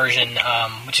version,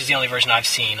 which is the only version I've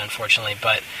seen, unfortunately.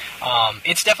 But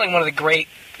it's definitely one of the great,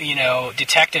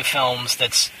 detective films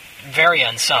that's very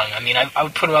unsung. I mean, I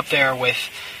would put him up there with,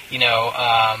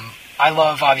 I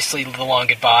love, obviously, The Long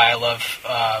Goodbye. I love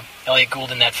Elliot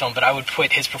Gould in that film, but I would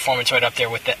put his performance right up there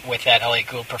with that Elliot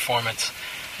Gould performance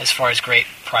as far as great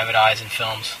private eyes in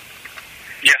films.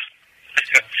 Yeah.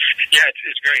 Yeah,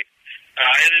 it's great.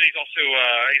 And then he's also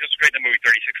great in the movie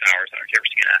 36 Hours. I don't know if you've ever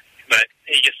seen that. But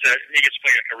he gets to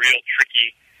play like a real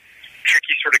tricky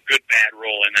sort of good, bad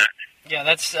role in that. Yeah,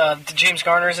 that's James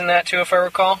Garner's in that, too, if I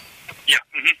recall. Yeah,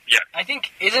 yeah. I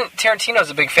think, isn't Tarantino's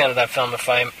a big fan of that film, if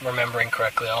I'm remembering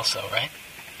correctly also, right?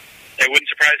 It wouldn't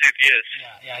surprise me if he is.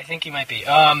 Yeah, I think he might be.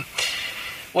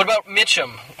 What about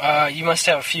Mitchum? You must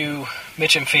have a few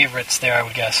Mitchum favorites there, I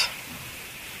would guess.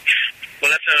 Well,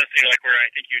 that's another thing, like, where I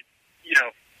think you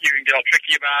can get all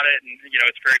tricky about it, and,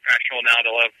 it's very fashionable now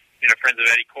to love, Friends of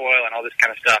Eddie Coyle and all this kind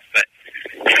of stuff, but,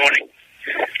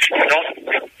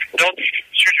 don't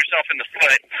shoot yourself in the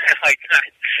foot, like,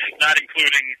 not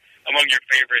including among your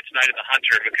favorites Night of the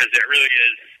Hunter, because it really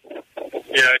is,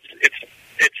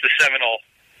 it's the seminal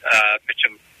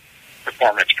Mitchum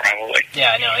performance, probably.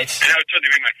 Yeah, no, it's... And that would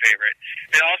certainly be my favorite.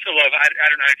 And I also love, I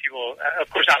don't know how people, of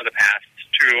course, Out of the Past,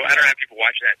 true. I don't know how people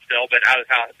watch that still, but Out of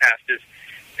the Past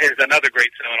is another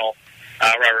great seminal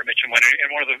Robert Mitchum winner,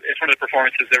 and it's one of the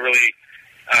performances that really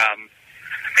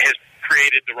has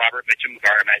created the Robert Mitchum of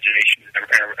our imagination, of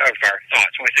our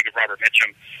thoughts when we think of Robert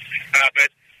Mitchum. But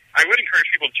I would encourage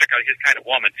people to check out His Kind of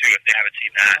Woman, too, if they haven't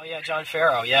seen that. Oh, yeah, John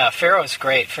Farrow. Yeah, Farrow's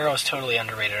great. Farrow's totally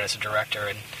underrated as a director,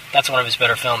 and that's one of his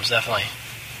better films, definitely.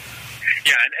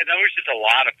 Yeah, and that was just a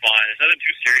lot of fun. There's nothing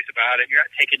too serious about it. You're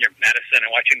not taking your medicine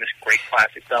and watching this great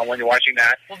classic film when you're watching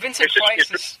that. Well, Vincent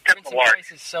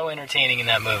Price is so entertaining in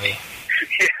that movie.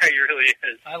 Yeah, he really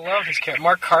is. I love his character.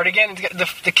 Mark Cardigan,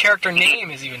 the character name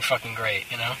is even fucking great,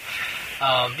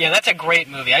 Yeah, that's a great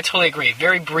movie. I totally agree.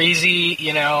 Very breezy,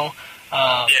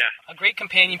 A great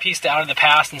companion piece to Out of the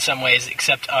Past in some ways,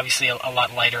 except obviously a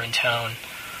lot lighter in tone.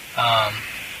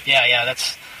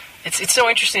 That's... It's so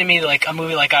interesting to me, like a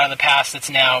movie like Out of the Past that's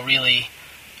now really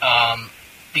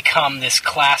become this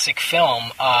classic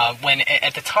film. When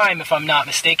at the time, if I'm not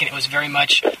mistaken, it was very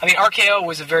much. I mean, RKO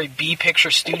was a very B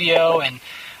picture studio, and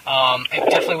it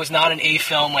definitely was not an A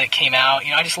film when it came out.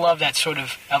 I just love that sort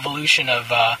of evolution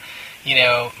of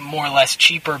more or less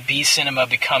cheaper B cinema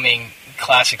becoming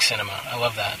classic cinema. I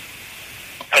love that.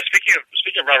 Speaking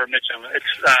of Robert Mitchum, it's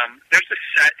there's a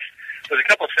set. there's a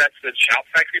couple of sets that Shout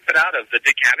Factory put out of the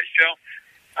Dick Cavett show.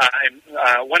 And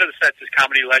one of the sets is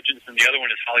Comedy Legends, and the other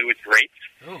one is Hollywood Greats.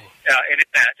 And in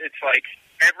that, it's like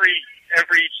every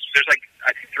there's like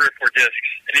I think 3 or 4 discs,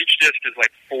 and each disc is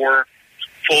like 3 or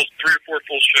 4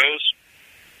 full shows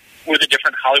with a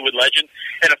different Hollywood legend.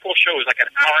 And a full show is like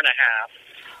an hour and a half,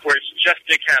 where it's just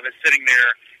Dick Cavett sitting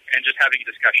there and just having a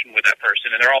discussion with that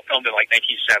person. And they're all filmed in like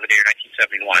 1970 or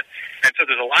 1971. And so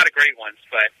there's a lot of great ones,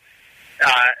 but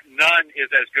none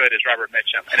is as good as Robert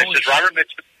Mitchum. And it's just Robert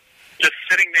Mitchum just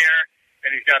sitting there, and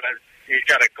he's got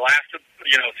a glass of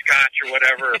scotch or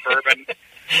whatever, or bourbon,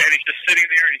 and he's just sitting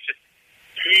there, and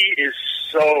he is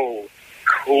so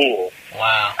cool.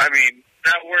 Wow. I mean,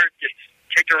 that word gets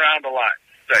kicked around a lot.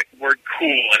 The word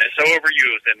cool, and it's so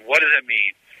overused, and what does it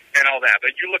mean, and all that.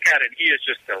 But you look at it, and he is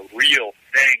just the real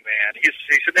thing, man. He's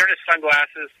sitting there in his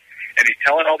sunglasses, and he's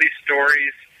telling all these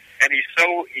stories, and he's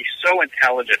so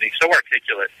intelligent, he's so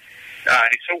articulate,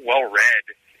 he's so well read,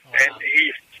 and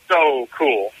he's so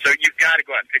cool. So you've got to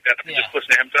go out and pick that up and just listen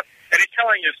to him. And he's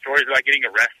telling you stories about getting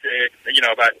arrested,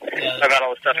 about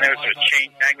all the stuff. And he was a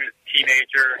chain gang with a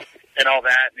teenager and all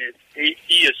that. And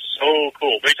he is so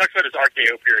cool. But he talks about his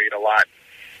RKO period a lot.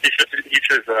 He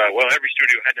says, well, every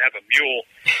studio had to have a mule.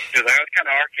 He was like, I was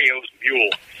kind of RKO's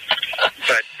mule.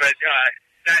 but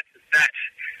that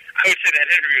I would say that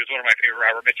interview is one of my favorite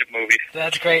Robert Mitchum movies.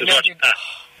 That's great. No, dude,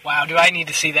 wow, do I need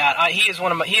to see that? He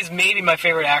is maybe my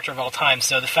favorite actor of all time.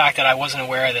 So the fact that I wasn't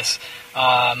aware of this,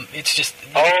 it's just.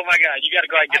 Oh my God, you got to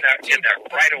go out and get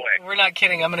that right away. We're not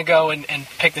kidding. I'm going to go and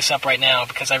pick this up right now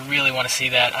because I really want to see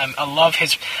that. I love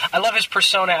his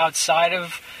persona outside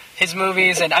of his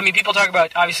movies, and I mean, people talk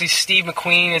about obviously Steve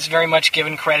McQueen is very much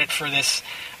given credit for this,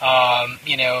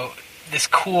 this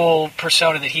cool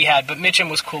persona that he had, but Mitchum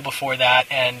was cool before that,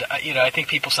 and I think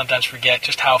people sometimes forget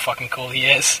just how fucking cool he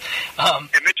is. And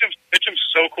Mitchum's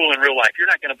so cool in real life. You're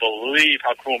not going to believe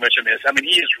how cool Mitchum is. I mean,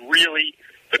 he is really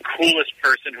the coolest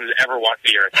person who's ever walked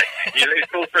the earth. He's the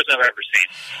coolest person I've ever seen.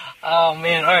 Oh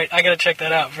man! All right, I got to check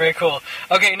that out. Very cool.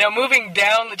 Okay, now moving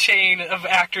down the chain of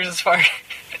actors as far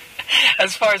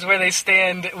as where they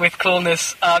stand with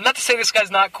coolness. Not to say this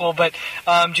guy's not cool, but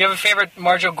do you have a favorite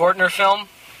Marjoe Gortner film?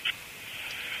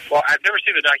 Well, I've never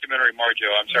seen the documentary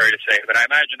Marjoe, I'm sorry to say, but I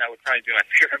imagine that would probably be my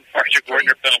favorite Marjoe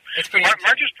Gortner film. It's pretty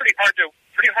Marjoe's pretty hard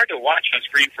to watch on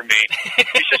screen for me.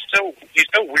 He's so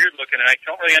weird looking, and I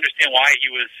don't really understand why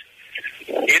he was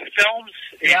in films.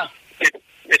 Yeah.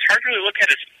 It's hard to really look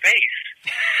at his face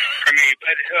for me,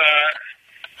 but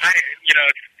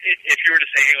if you were to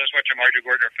say, hey, let's watch a Marjoe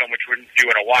Gortner film, which wouldn't you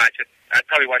want to watch, I'd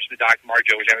probably watch the doc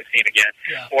Marjoe, which I haven't seen again,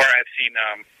 or I've seen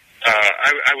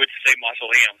I would say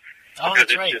Mausoleum. Oh, because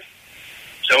that's right. It's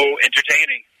just so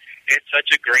entertaining. It's such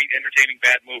a great, entertaining,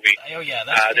 bad movie. Oh, yeah,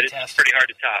 that's fantastic. That it's pretty hard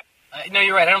to top. No,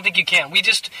 you're right. I don't think you can. We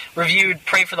just reviewed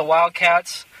Pray for the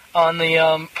Wildcats on the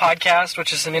podcast,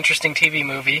 which is an interesting TV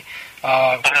movie.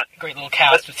 Great little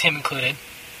cast with him included.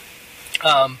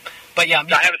 But yeah,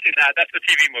 I haven't seen that. That's the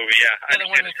TV movie. Yeah, I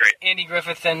understand. It's great. Andy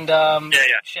Griffith and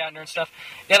Shatner and stuff.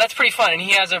 Yeah, that's pretty fun. And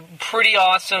he has a pretty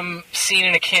awesome scene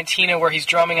in a cantina where he's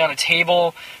drumming on a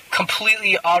table,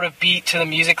 completely out of beat to the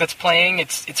music that's playing.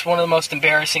 It's one of the most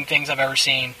embarrassing things I've ever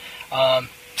seen.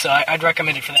 So I'd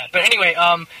recommend it for that. But anyway,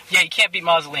 you can't beat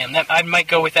Mausoleum. I might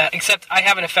go with that. Except I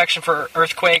have an affection for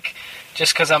Earthquake,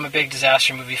 just because I'm a big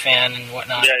disaster movie fan and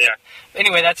whatnot. Yeah.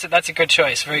 Anyway, that's a good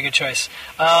choice. Very good choice.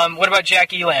 What about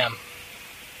Jack Elam?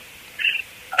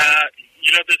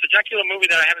 There's a Jack Elam movie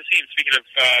that I haven't seen. Speaking of,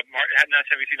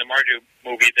 having seen the Marjoe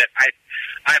movie, that I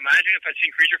imagine if I'd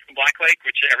seen Creature from Black Lake,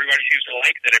 which everybody seems to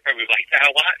like, that I probably would like that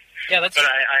a lot. Yeah, but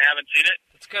I haven't seen it.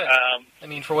 It's good.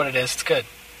 For what it is, it's good.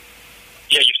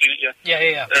 Yeah, you've seen it, yeah?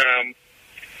 Yeah.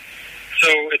 So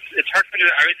it's hard for me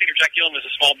to. I always think of Jack Elam as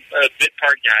a small bit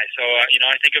part guy. So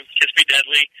I think of Kiss Me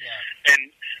Deadly, and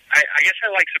I guess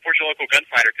I like Support Your Local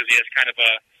Gunfighter because he has kind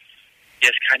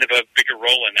of a bigger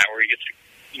role in that, where he gets to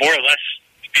more or less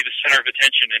be the center of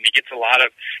attention, and he gets a lot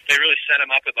of. They really set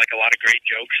him up with like a lot of great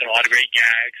jokes and a lot of great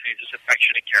gags, and he's this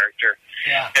affectionate character.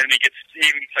 Yeah, and he gets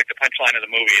like the punchline of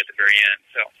the movie at the very end.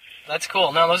 So. That's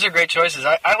cool. No, those are great choices.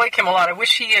 I like him a lot. I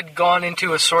wish he had gone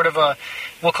into a sort of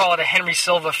we'll call it a Henry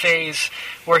Silva phase,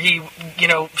 where he,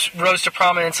 rose to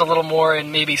prominence a little more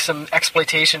in maybe some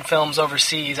exploitation films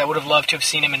overseas. I would have loved to have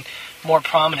seen him in more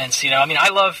prominence. I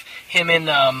love him in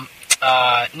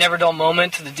Never Dull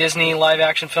Moment, the Disney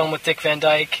live-action film with Dick Van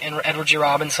Dyke and Edward G.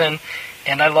 Robinson,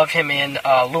 and I love him in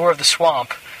Lure of the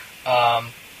Swamp. I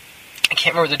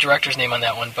can't remember the director's name on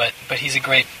that one, but he's a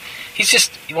great. He's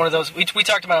just one of those. We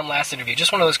talked about him last interview.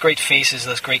 Just one of those great faces,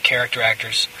 those great character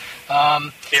actors.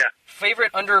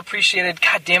 Favorite underappreciated.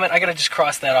 God damn it! I gotta just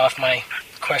cross that off my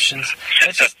questions.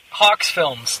 It's just Hawks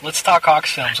films. Let's talk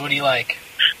Hawks films. What do you like?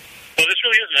 Well, this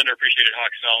really is an underappreciated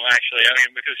Hawks film, actually. I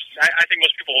mean, because I think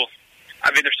most people,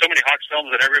 there's so many Hawks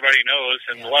films that everybody knows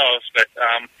and loves, but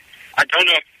I don't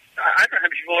know if, I don't know how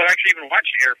many people have actually even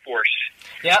watched Air Force.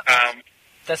 Yeah,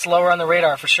 that's lower on the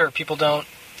radar for sure. People don't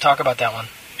talk about that one.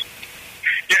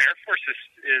 Yeah, Air Force is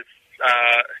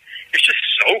it's just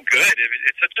so good.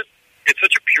 It's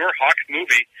such a pure Hawks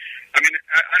movie. I mean,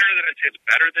 I don't know that I'd say it's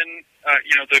better than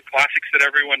the classics that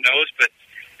everyone knows, but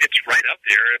it's right up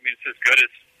there. I mean, it's as good as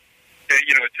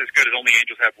Only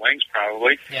Angels Have Wings,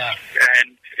 probably. Yeah.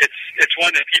 And it's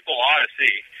one that people ought to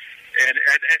see. And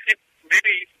I think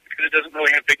maybe because it doesn't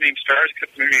really have big name stars,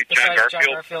 except maybe John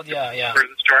Garfield. Yeah. For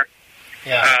the star.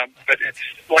 Yeah. But it's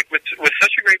like with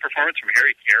such a great performance from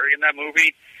Harry Carey in that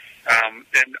movie, and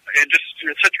just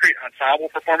such great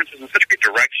ensemble performances and such great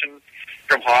direction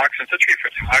from Hawks and such great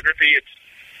photography. It's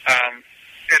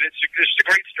just a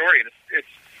great story, and it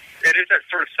is that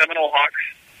sort of seminal Hawks,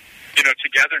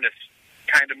 togetherness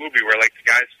kind of movie where like the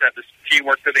guys have this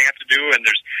teamwork that they have to do, and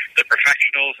there's the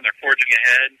professionals and they're forging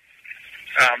ahead.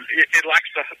 It lacks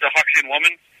the Hawksian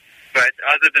woman, but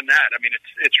other than that, I mean,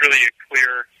 it's really a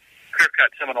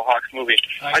clear-cut seminal Hawks movie.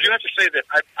 I do have to say that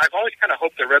I've always kind of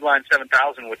hoped that Redline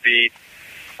 7000 would be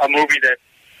a movie that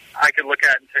I could look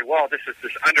at and say, wow, this is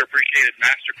this underappreciated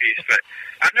masterpiece, but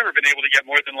I've never been able to get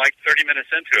more than like 30 minutes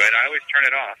into it. I always turn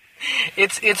it off.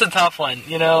 It's a tough one,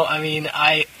 I mean,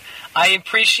 I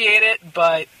appreciate it,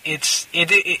 but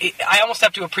I almost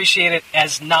have to appreciate it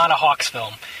as not a Hawks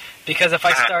film, because if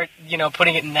I start,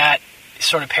 putting it in that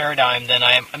sort of paradigm, then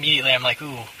I'm like,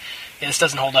 ooh, this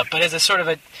doesn't hold up. But as a sort of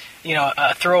a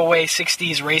throwaway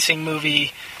 60s racing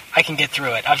movie, I can get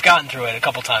through it. I've gotten through it a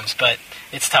couple times, but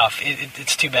it's tough.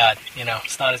 It's too bad.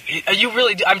 It's not as...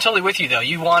 I'm totally with you, though.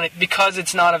 You want it because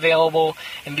it's not available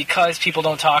and because people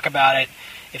don't talk about it.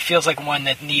 It feels like one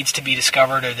that needs to be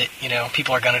discovered or that,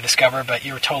 people are going to discover, but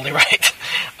you're totally right.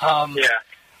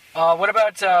 What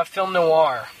about film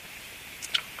noir?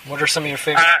 What are some of your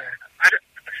favorites there?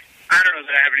 I don't know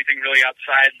that I have anything really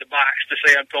outside the box to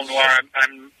say on film noir.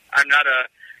 I'm not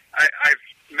I've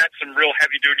met some real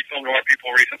heavy-duty film noir people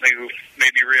recently who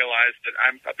made me realize that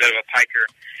I'm a bit of a piker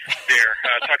there.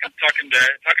 Talking to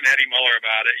Eddie Muller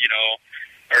about it,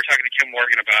 or talking to Kim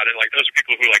Morgan about it. Like, those are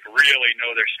people who, like, really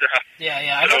know their stuff. Yeah.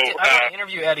 I want to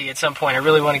interview Eddie at some point. I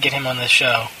really want to get him on this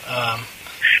show.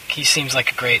 He seems like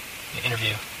a great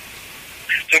interview.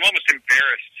 So I'm almost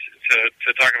embarrassed to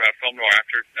talk about film noir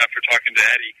after talking to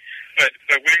Eddie. But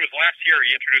when it was last year,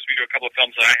 he introduced me to a couple of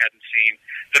films that I hadn't seen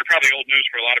that are probably old news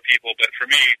for a lot of people. But for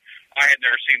me, I had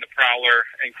never seen The Prowler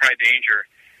and Cry Danger.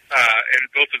 And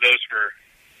both of those were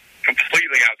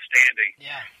completely outstanding.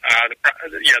 Yeah.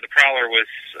 The Prowler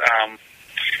was,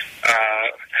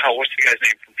 what's the guy's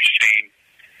name from Shane?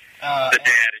 The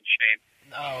dad in Shane.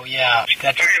 Oh, yeah.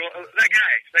 That guy.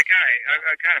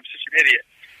 God, I'm such an idiot.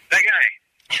 That guy.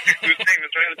 Whose name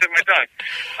is right on the tip of my tongue.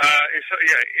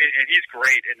 And he's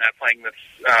great in that, playing this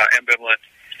ambivalent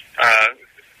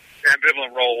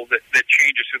role that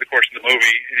changes through the course of the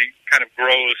movie, and he kind of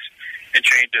grows and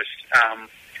changes.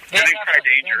 And then Cry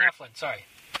Danger. Dan Heflin, sorry.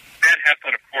 Dan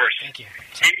Heflin, of course. Thank you.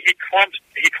 He clumps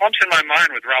in my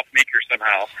mind with Ralph Meeker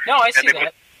somehow. No, I see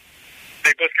that.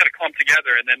 They both kind of clump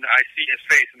together, and then I see his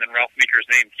face, and then Ralph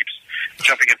Meeker's name keeps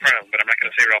jumping in front of him, but I'm not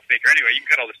going to say Ralph Meeker. Anyway, you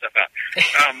can cut all this stuff out.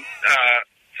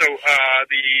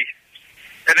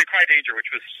 And then Cry Danger,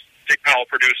 which was Dick Powell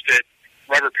produced it.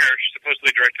 Robert Parrish supposedly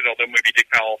directed, although maybe Dick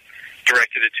Powell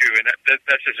directed it too. And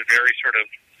that's just a very sort of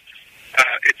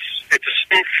it's a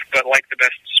spoof, but like the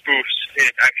best spoofs,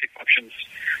 it actually functions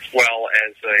well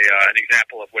as an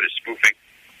example of what is spoofing.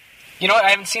 You know what?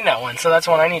 I haven't seen that one, so that's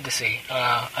one I need to see.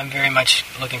 I'm very much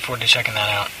looking forward to checking that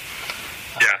out.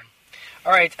 Yeah.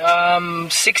 All right,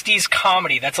 60s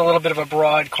comedy. That's a little bit of a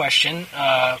broad question,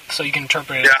 so you can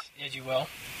interpret it as you will.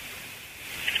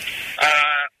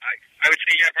 I would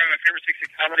say, probably my favorite 60s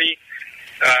comedy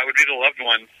would be The Loved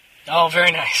One. Oh,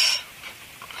 very nice.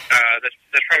 That's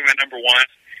probably my number one.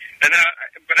 And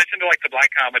but I tend to like the black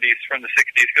comedies from the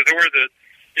 60s, because there were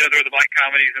the black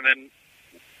comedies, and then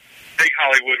big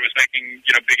Hollywood was making,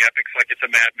 big epics like It's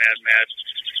a Mad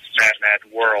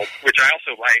World, which I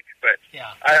also like, but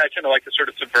I tend to like the sort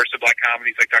of subversive black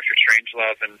comedies like Dr.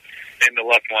 Strangelove and The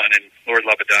Loved One and Lord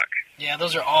Love a Duck. Yeah,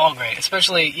 those are all great,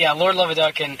 especially, Lord Love a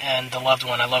Duck and The Loved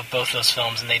One. I love both those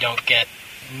films, and they don't get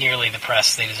nearly the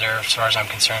press they deserve, as far as I'm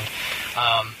concerned.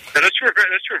 Those two are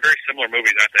very similar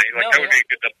movies, aren't they? That would be a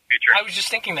good double feature. I was just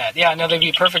thinking that. Yeah, no, they'd be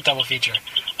a perfect double feature.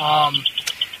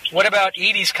 What about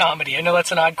 80s comedy? I know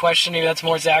that's an odd question. Maybe that's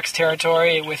more Zach's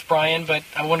territory with Brian, but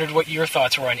I wondered what your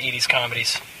thoughts were on 80s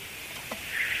comedies.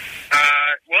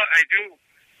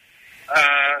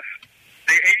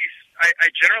 The 80s,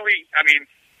 I generally, I mean,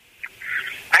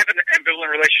 I have an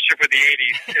ambivalent relationship with the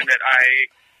 80s in that I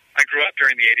grew up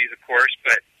during the 80s, of course,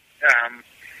 but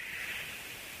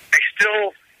I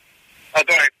still,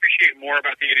 although I appreciate more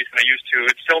about the 80s than I used to,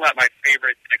 it's still not my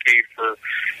favorite decade for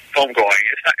film going.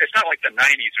 It's not like the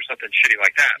 90s or something shitty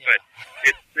like that, but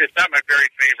it's not my very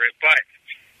favorite. But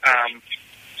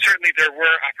certainly there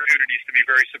were opportunities to be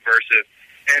very subversive.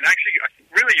 And actually,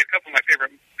 really a couple of my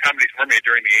favorite comedies were made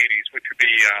during the 80s, which would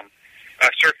be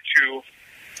Surf 2,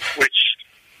 which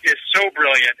is so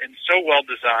brilliant and so well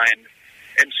designed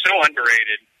and so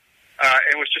underrated.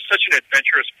 It was just such an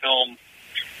adventurous film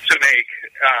to make.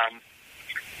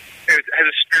 It has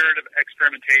a spirit of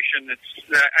experimentation.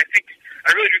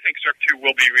 I really do think Surf 2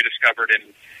 will be rediscovered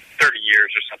in 30 years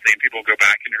or something. People will go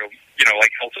back and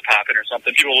like Hells a Poppin' or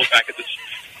something. People will look back at this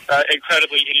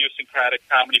incredibly idiosyncratic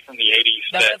comedy from the 80s.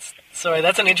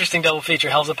 That's an interesting double feature,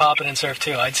 Hells a Poppin' and Surf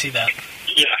 2. I'd see that.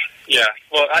 Yeah.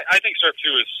 Well, I think Surf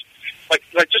 2 is like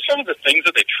just some of the things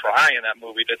that they try in that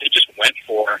movie that they just went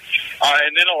for,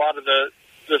 and then a lot of the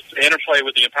interplay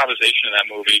with the improvisation in that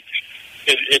movie.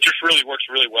 It just really works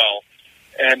really well.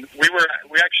 And we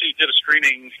actually did a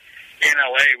screening in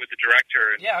LA with the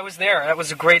director. Yeah, I was there. That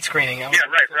was a great screening.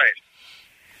 Right.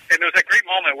 And there was that great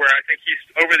moment where I think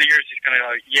over the years, he's kind of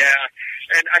like, yeah.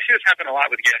 And I see this happen a lot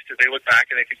with guests. As they look back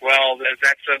and they think, well,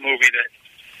 that's a movie that,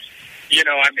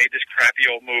 I made this crappy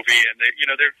old movie. And,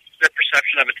 their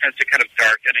perception of it tends to kind of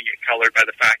darken and get colored by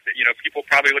the fact that, people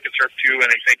probably look at Surf 2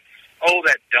 and they think, oh,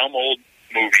 that dumb old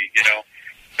movie,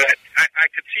 But I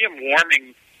could see him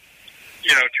warming,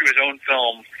 to his own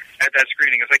film at that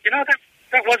screening. I was like,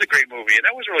 that was a great movie, and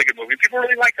that was a really good movie. People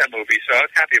really liked that movie, so I was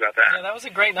happy about that. Yeah, that was a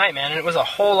great night, man, and it was a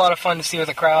whole lot of fun to see with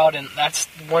a crowd, and that's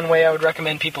one way I would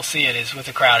recommend people see it, is with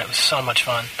a crowd. It was so much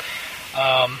fun.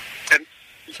 And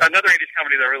another 80s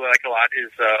comedy that I really like a lot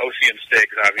is O.C. and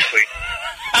Stiggs, obviously.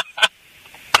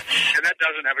 And that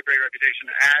doesn't have a great reputation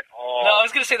at all. No, I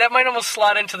was going to say, that might almost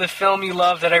slot into the film you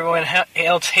love that everyone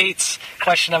else hates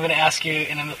question I'm going to ask you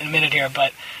in a minute here.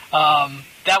 But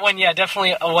that one, yeah,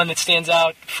 definitely a one that stands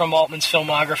out from Altman's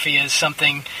filmography is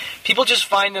something... People just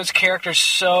find those characters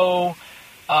so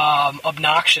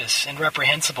obnoxious and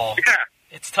reprehensible. Yeah.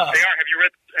 It's tough. They are. Have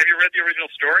you read the original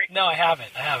story? No, I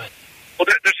haven't. Well,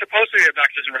 they're supposed to be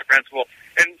obnoxious and reprehensible.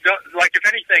 And, if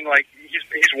anything, he's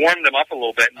warmed them up a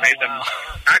little bit and made them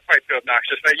not quite so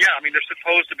obnoxious. But, yeah, I mean, they're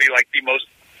supposed to be, the most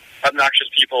obnoxious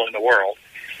people in the world.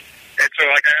 And so,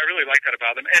 I really like that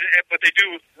about them. But they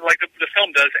do, the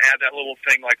film does add that little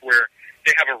thing, where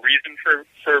they have a reason for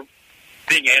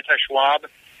being anti-Schwab,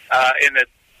 in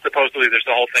that supposedly there's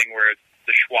the whole thing where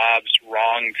the Schwabs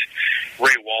wronged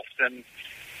Ray Walston.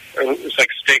 It's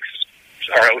like Stiggs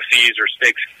are OCs or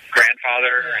Stiggs'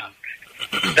 grandfather. Yeah.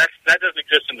 And that doesn't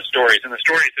exist in the stories. In the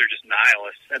stories, they're just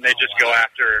nihilists, and they just go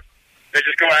after the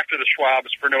Schwabs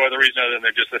for no other reason other than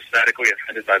they're just aesthetically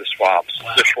offended by the Schwabs.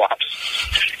 Wow. The Schwabs.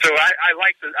 So I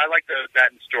like that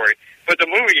in the story, but the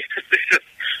movie is just,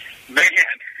 man,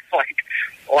 like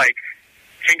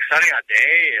King Sunny on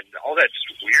Day and all that just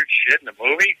weird shit in the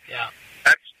movie. Yeah.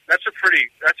 That's a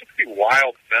pretty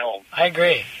wild film. I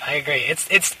agree. I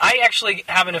actually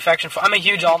have an affection for... I'm a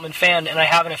huge Altman fan, and I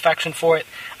have an affection for it.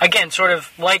 Again, sort of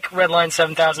like Red Line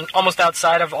 7000, almost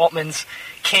outside of Altman's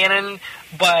canon,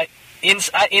 but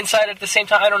inside at the same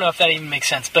time. I don't know if that even makes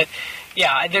sense, but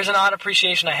yeah, there's an odd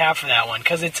appreciation I have for that one,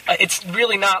 because it's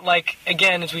really not like,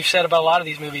 again, as we've said about a lot of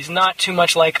these movies, not too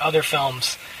much like other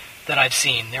films that I've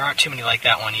seen. There aren't too many like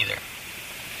that one either.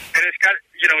 And it's got,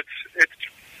 it's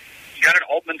got an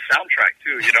Altman soundtrack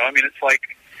too. I mean, it's like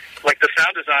the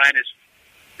sound design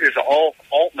is all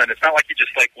Altman. It's not like he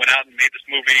just went out and made this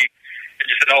movie and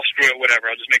just said, "Oh, screw it, whatever.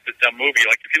 I'll just make this dumb movie."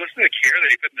 If you listen to the care that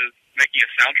he put into making a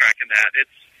soundtrack in that, and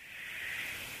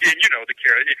the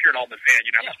care. If you're an Altman fan,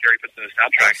 you know how much care he puts in the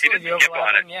soundtrack. Absolutely, he didn't skip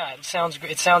on it. Yeah, it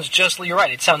sounds just. You're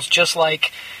right. It sounds just like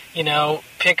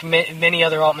pick many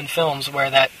other Altman films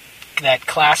where that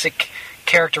classic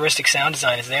characteristic sound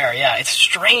design is there. Yeah, it's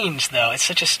strange though. It's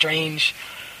such a strange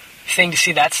thing to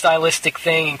see that stylistic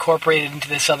thing incorporated into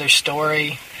this other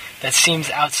story that seems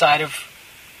outside of...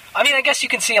 I mean, I guess you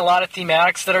can see a lot of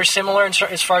thematics that are similar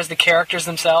as far as the characters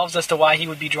themselves as to why he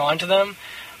would be drawn to them.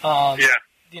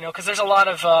 Because there's a lot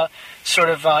of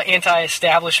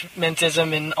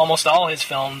anti-establishmentism in almost all his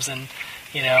films, and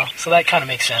so that kind of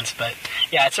makes sense. But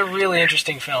yeah, it's a really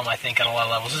interesting film, I think, on a lot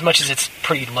of levels, as much as it's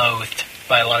pretty loathed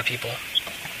by a lot of people.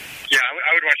 Yeah,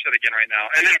 I would watch that again right now.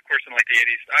 And then, of course, in the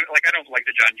 80s, I don't like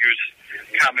the John Hughes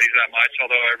comedies that much,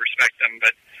 although I respect them.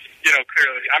 But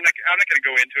clearly, I'm not going to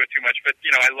go into it too much. But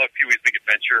I love Pee-wee's Big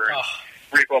Adventure.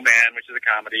 Repo Man, which is a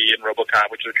comedy, and RoboCop,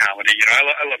 which is a comedy. You know,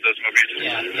 I love those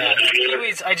movies. Yeah.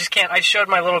 Pee-wee's, I just can't. I showed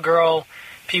my little girl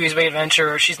Pee-wee's Big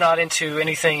Adventure. She's not into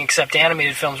anything except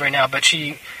animated films right now, but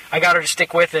I got her to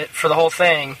stick with it for the whole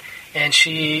thing, and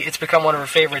it's become one of her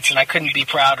favorites, and I couldn't be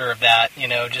prouder of that, you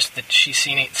know, just that she's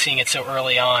seeing it so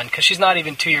early on, because she's not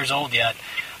even 2 years old yet.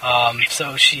 So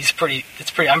I'm pretty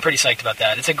psyched about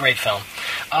that. It's a great film.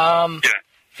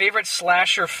 Favorite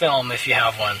slasher film, if you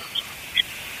have one?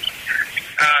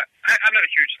 I'm not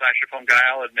a huge slasher film guy,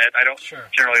 I'll admit. I don't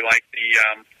generally like the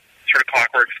sort of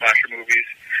clockwork slasher movies.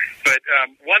 But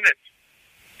one that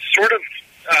sort of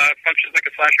functions like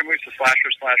a slasher movie, it's a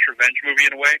slasher/revenge movie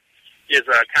in a way, is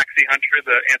Taxi Hunter,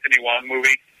 the Anthony Wong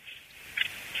movie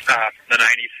from the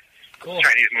 90s. Cool.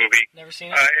 Chinese movie. Never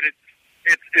seen it? And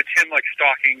it's him, like,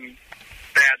 stalking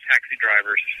bad taxi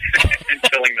drivers and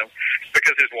killing them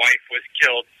because his wife was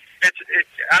killed. I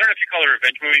don't know if you call it a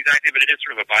revenge movie exactly, but it is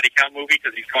sort of a body count movie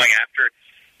because he's going after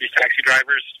these taxi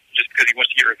drivers just because he wants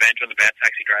to get revenge on the bad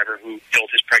taxi driver who killed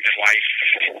his pregnant wife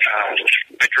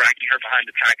by dragging her behind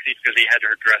the taxi because he had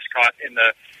her dress caught in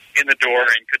the door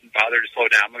and couldn't bother to slow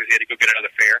down because he had to go get another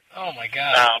fare. Oh, my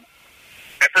God.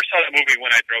 I first saw that movie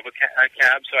when I drove a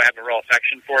cab, so I have a real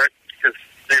affection for it because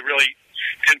they really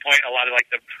pinpoint a lot of, like,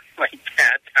 the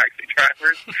bad taxi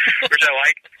drivers, which I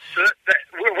like. So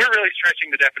we're really stretching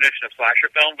the definition of slasher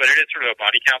film, but it is sort of a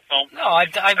body count film. No,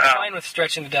 I'm fine with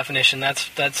stretching the definition. That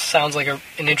sounds like an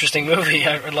interesting movie.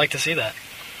 I would like to see that.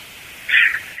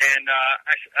 And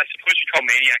I suppose you call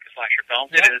Maniac a slasher film.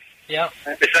 Yeah. It is.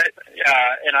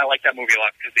 Yeah. And I like that movie a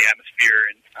lot because of the atmosphere,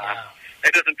 and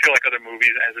it doesn't feel like other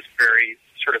movies. It has this very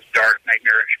sort of dark,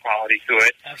 nightmarish quality to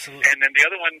it. Absolutely. And then the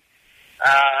other one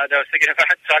that I was thinking about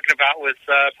talking about was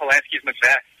Polanski's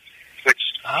Macbeth, which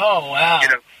you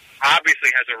know, obviously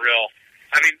has a real.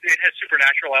 I mean, it has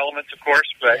supernatural elements, of course,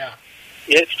 but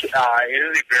it is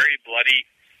a very bloody,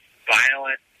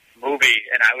 violent movie.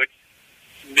 And I would,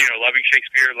 you know, loving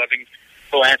Shakespeare, loving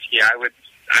Polanski, I would,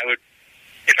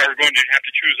 if I were going to have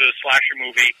to choose a slasher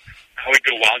movie, I would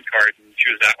go wild card and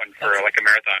choose that one for like a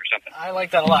marathon or something. I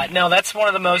like that a lot. No, that's one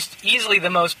of the easily the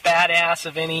most badass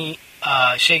of any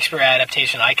Shakespeare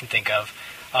adaptation I can think of.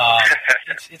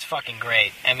 It's fucking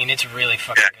great. I mean, it's really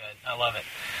fucking good. I love it.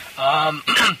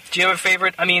 Do you have a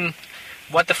favorite? I mean,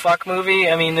 what the fuck movie?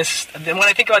 I mean, when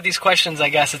I think about these questions, I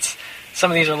guess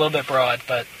some of these are a little bit broad,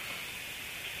 but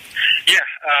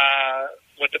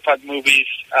what the fuck movies?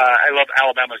 I love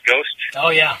Alabama's Ghost. Oh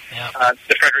yeah.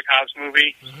 The Frederick Hobbs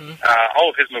movie. Mm-hmm.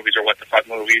 All of his movies are what the fuck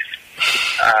movies.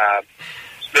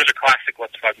 Those are classic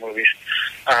what the fuck movies.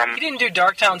 He didn't do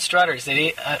Darktown Strutters, did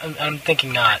he? I'm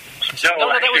thinking not. No,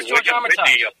 that was George Armitage.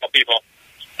 Whitney, of all people.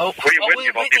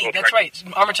 William Whitney. That's right.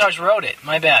 Armitage wrote it.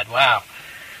 My bad. Wow,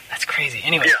 that's crazy.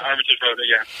 Anyway. Yeah, Armitage wrote it.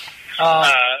 Yeah.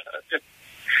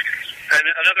 And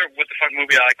another what the fuck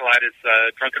movie I like a lot is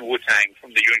Drunken Wu-Tang from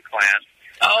the Yun Clan.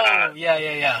 Oh,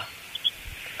 yeah.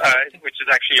 Which is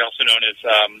actually also known as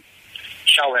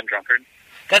Shaolin Drunkard.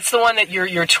 That's the one that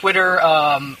your Twitter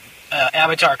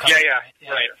avatar comes.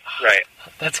 Yeah. Right.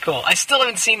 That's cool. I still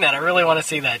haven't seen that. I really want to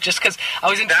see that. Just because I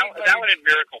was intrigued that one in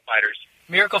Miracle Fighters.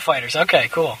 Miracle Fighters. Okay,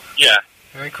 cool. Yeah.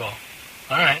 Very cool.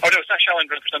 All right. Oh, no, it's not Shaolin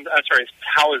Drunkard. I'm sorry, it's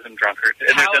Taoism Drunkard.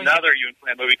 And there's another Yun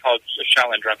Clan movie called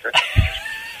Shaolin Drunkard.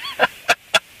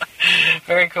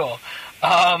 Very cool.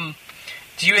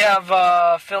 Do you have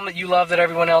a film that you love that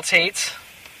everyone else hates?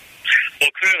 Well,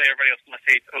 clearly everybody else must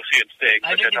hate O.C. and Stig,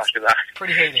 which I talked about.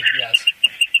 Pretty hated, yes.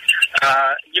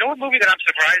 You know what movie that I'm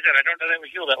surprised at? I don't know that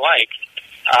many people that like.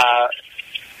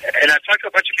 And I've talked to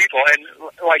a bunch of people, and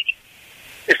like,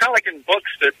 it's not like in books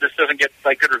that this doesn't get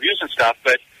like good reviews and stuff,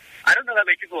 but I don't know that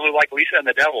many people who like Lisa and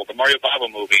the Devil, the Mario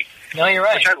Bava movie. No, you're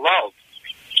right. Which I love.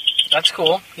 That's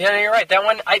cool. Yeah, you're right. That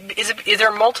one, is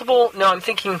there multiple? No, I'm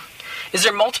thinking, is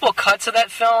there multiple cuts of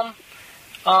that film?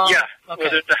 Yeah. Okay. Well,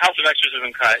 there's the House of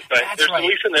Exorcism cut, but there's the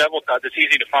Lisa and the Devil cut that's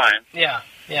easy to find. Yeah.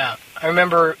 I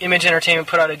remember Image Entertainment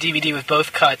put out a DVD with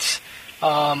both cuts.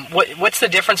 What's the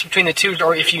difference between the two,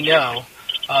 or if you know?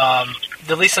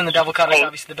 The Lisa and the Devil cut is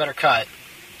obviously the better cut.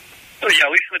 Oh, yeah,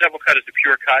 Lisa and the Devil cut is the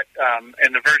pure cut,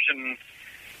 and the version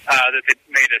that they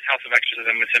made as House of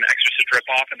Exorcism is an Exorcist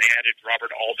ripoff, and they added Robert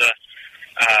Alda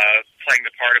playing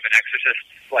the part of an exorcist,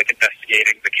 like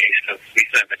investigating the case of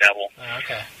Lisa and the Devil. Oh,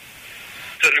 okay.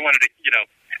 So they wanted to,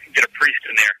 get a priest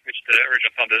in there, which the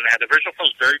original film doesn't have. The original film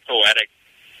is very poetic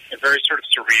and very sort of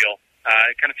surreal,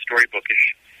 kind of storybookish,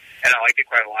 and I like it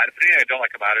quite a lot. The thing I don't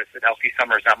like about it is that Elsie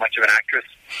Summer is not much of an actress,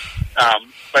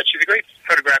 but she's a great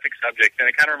photographic subject, and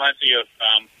it kind of reminds me of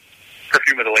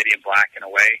Perfume of the Lady in Black in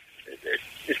a way.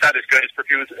 It's not as good as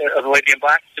Perfume of the Lady in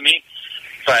Black to me,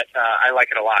 but I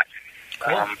like it a lot.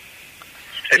 Cool.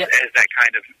 as that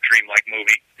kind of dreamlike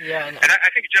movie. Yeah, and I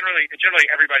think generally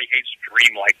everybody hates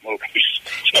dreamlike movies,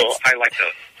 so I like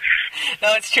those.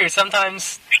 No, it's true.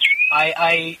 Sometimes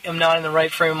I am not in the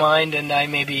right frame of mind, and I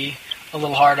may be a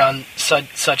little hard on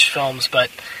such films, but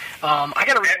I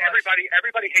got to rewatch.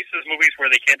 Everybody hates those movies where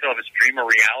they can't tell if it's dream or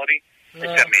reality,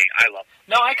 except me. I love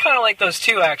them. No, I kind of like those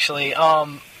too, actually.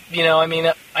 I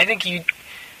think you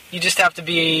just have to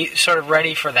be sort of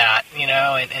ready for that, and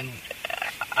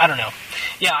I don't know.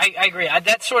 Yeah, I agree.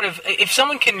 That sort of, if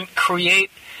someone can create,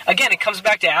 again, it comes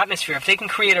back to atmosphere. If they can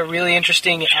create a really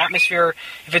interesting atmosphere,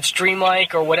 if it's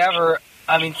dreamlike or whatever,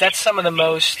 I mean, that's some of the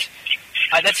most,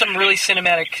 that's some really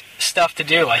cinematic stuff to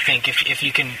do, I think, if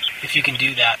you can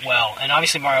do that well. And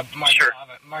obviously Mario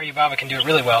Bava can do it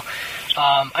really well.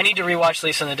 I need to rewatch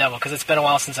Lisa and the Devil because it's been a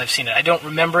while since I've seen it. I don't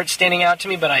remember it standing out to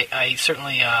me, but I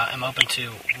certainly am open to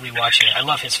rewatching it. I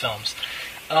love his films.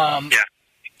 Yeah.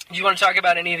 Do you want to talk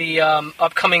about any of the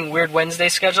upcoming Weird Wednesday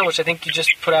schedule, which I think you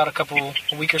just put out a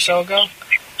week or so ago?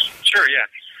 Sure, yeah.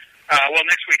 Well,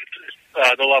 next week it's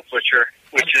The Love Butcher,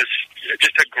 which is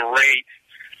just a great,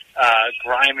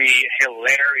 grimy,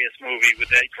 hilarious movie with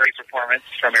a great performance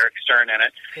from Eric Stern in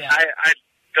it. Yeah. I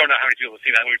don't know how many people have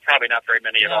seen that movie. Probably not very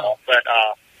many at all. But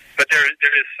there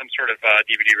is some sort of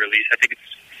DVD release. I think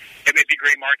it may be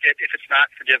gray market. If it's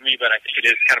not, forgive me, but I think it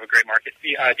is kind of a gray market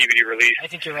DVD release. I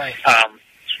think you're right.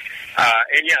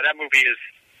 And yeah, that movie is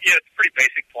it's a pretty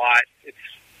basic plot. It's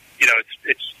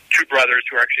two brothers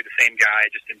who are actually the same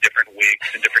guy, just in different wigs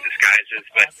and different disguises.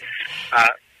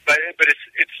 Awesome. But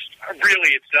it's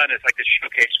really done as like a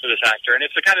showcase for this actor, and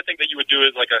it's the kind of thing that you would do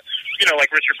as like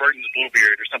like Richard Burton's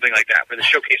Bluebeard or something like that, for the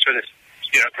showcase for this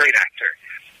great actor.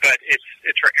 But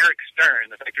it's for Eric Stern,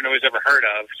 the actor nobody's ever heard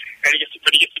of, and he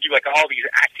gets to do like all these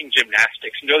acting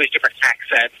gymnastics and do all these different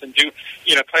accents and do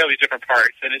play all these different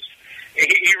parts, and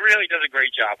he really does a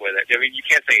great job with it. I mean, you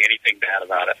can't say anything bad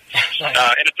about it.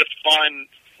 And it's a fun,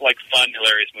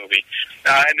 hilarious movie.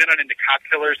 And then I'm into Cop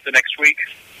Killers the next week,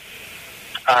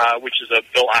 which is a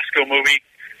Bill Osco movie.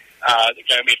 The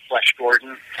guy who made Flash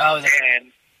Gordon.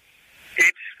 And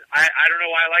I don't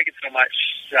know why I like it so much,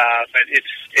 but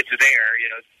it's there.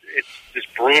 It's this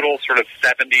brutal sort of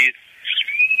 70s,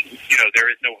 there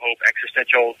is no hope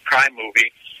existential crime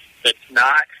movie that's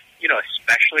not,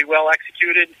 especially well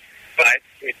executed, but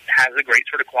it has a great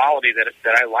sort of quality that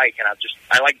I like, and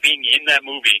I like being in that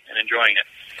movie and enjoying it.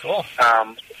 Cool.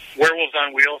 Werewolves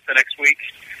on Wheels the next week,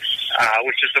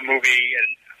 which is a movie, and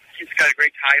it's got a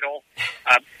great title.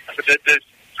 But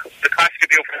the classic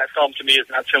appeal for that film to me is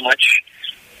not so much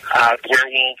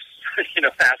werewolves,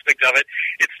 aspect of it.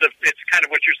 It's kind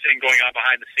of what you're seeing going on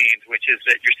behind the scenes, which is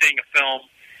that you're seeing a film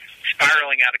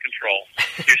spiraling out of control.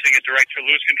 You're seeing a director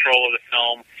lose control of the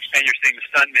film, and you're seeing the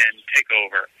stuntmen take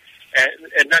over.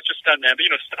 And not just stuntmen,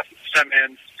 but,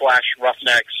 stuntmen /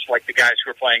 roughnecks, like the guys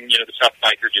who are playing, the tough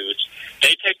biker dudes.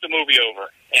 They take the movie over,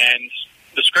 and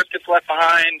the script gets left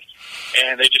behind,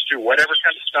 and they just do whatever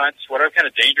kind of stunts, whatever kind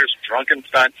of dangerous, drunken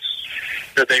stunts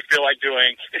that they feel like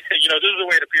doing. This is the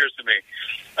way it appears to me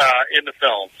in the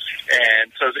film. And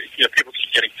so, people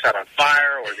keep getting set on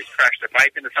fire, or they crash their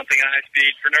bike into something on high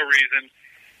speed for no reason.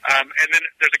 And then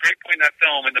there's a great point in that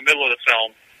film, in the middle of the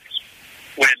film,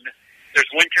 when there's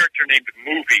one character named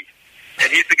Movie, and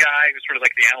he's the guy who's sort of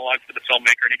like the analog for the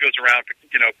filmmaker, and he goes around,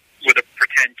 with a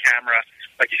pretend camera,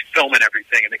 like he's filming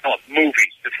everything, and they call him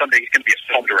Movie, that someday he's going to be a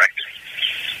film director.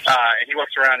 And he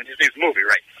walks around, and his name's Movie,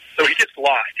 right? So he gets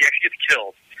lost. He actually gets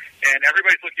killed, and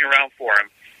everybody's looking around for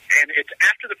him. And it's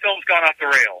after the film's gone off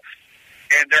the rails,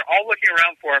 and they're all looking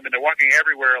around for him, and they're walking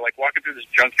everywhere, like walking through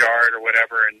this junkyard or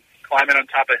whatever, and climbing on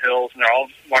top of hills, and they're all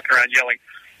walking around yelling,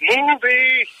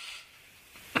 Movie!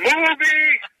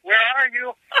 Movie! Where are you?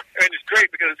 And it's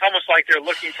great because it's almost like they're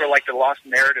looking for like the lost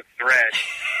narrative thread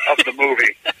of the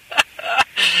movie.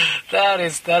 That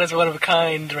is one of a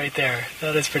kind right there.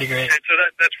 That is pretty great. And so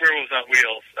that's Werewolves on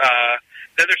Wheels.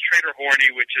 Then there's Trader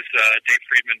Horny, which is a Dave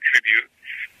Friedman tribute.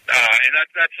 And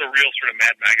that's a real sort of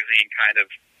Mad Magazine kind of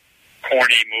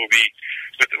corny movie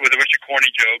with a bunch of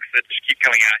corny jokes that just keep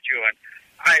coming at you. And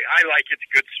I like its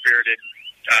good-spirited,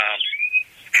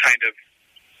 kind of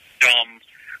dumb,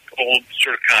 old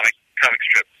sort of comic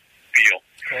strip feel.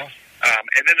 Cool.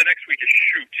 And then the next week is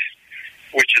Shoot,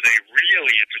 which is a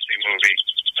really interesting movie.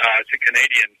 It's a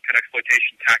Canadian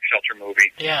exploitation tax shelter movie.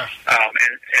 Yeah.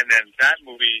 And then that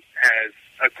movie has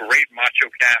a great macho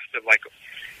cast of it's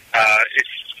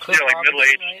like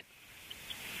middle-aged. Right?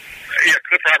 Yeah,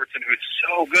 Cliff Robertson, who's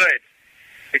so good.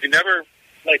 If you never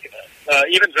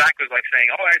even Zach was saying,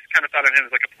 I just kind of thought of him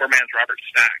as like a poor man's Robert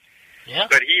Stack. Yeah.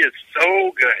 But he is so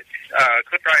good.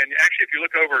 Cliff Robertson. Actually, if you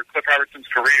look over Cliff Robertson's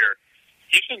career,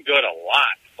 he's been good a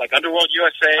lot. Like Underworld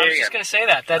USA. I was just going to say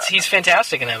that. He's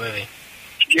fantastic in that movie.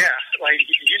 Yeah, like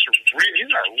he's a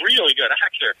really good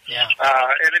actor. Yeah.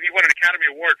 And then he won an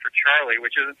Academy Award for Charlie,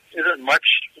 which isn't much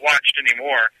watched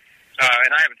anymore,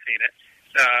 and I haven't seen it.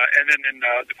 And then in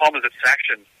De Palma's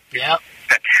Extraction. Yeah.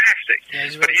 Fantastic. Yeah,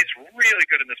 but he's really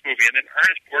good in this movie. And then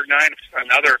Ernest Borgnine,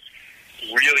 another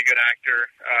really good actor,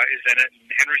 is in it.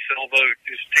 And Henry Silva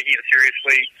is taking it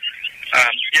seriously.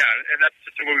 And that's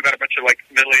just a movie about a bunch of like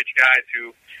middle-aged guys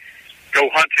who go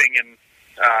hunting, and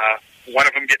one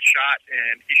of them gets shot,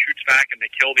 and he shoots back, and they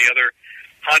kill the other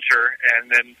hunter, and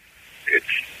then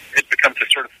it becomes a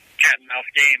sort of cat and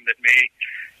mouse game that may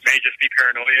just be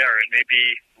paranoia, or it may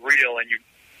be real, and you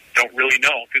don't really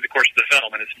know through the course of the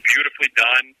film. And it's beautifully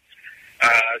done.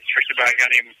 It's directed by a guy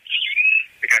named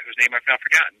the guy whose name I've now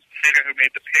forgotten. The guy who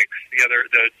made The Pigs, the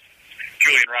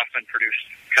Julian Rothman produced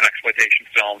kind of exploitation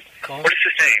film. Cool. But it's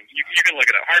the same. You can look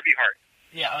it up. Harvey Hart.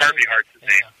 Yeah. Harvey Hart's the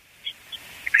same.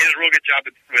 He does a real good job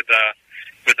with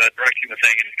directing the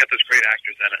thing, and he's got those great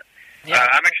actors in it. Yeah.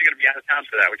 I'm actually going to be out of town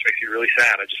for that, which makes me really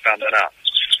sad. I just found that out.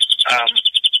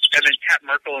 And then Kat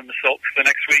Merkel in The Silks the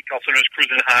next week, also known as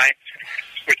Cruisin' High,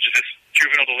 which is this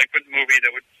juvenile delinquent movie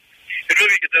that it's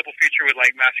really a double feature with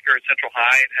like Massacre at Central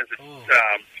High. It has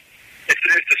it's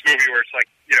this movie where it's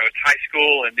like, it's high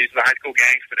school, and these are the high school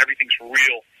gangs, but everything's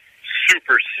real,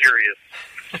 super serious,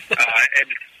 and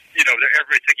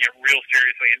everybody's taking it real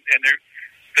seriously, and the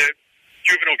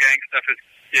juvenile gang stuff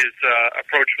is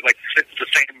approached with like the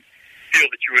same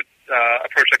feel that you would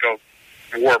approach like a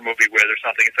war movie with or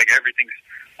something. It's like everything's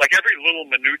like every little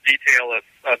minute detail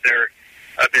of their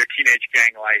teenage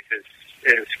gang life is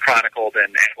chronicled and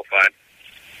amplified.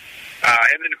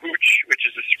 And then Hooch, which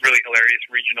is this really hilarious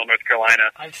regional North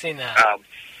Carolina. I've seen that.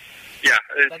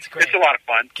 That's great. It's a lot of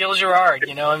fun. Gil Gerard,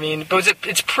 but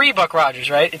it's pre-Buck Rogers,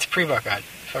 right? It's pre-Buck Rogers,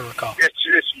 if I recall.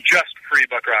 It's just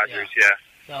pre-Buck Rogers, yeah.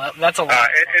 No, that's a lot.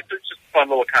 It's just a fun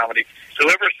little comedy.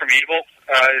 Deliver Us from Evil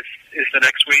is the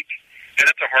next week, and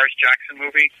that's a Horace Jackson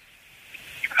movie.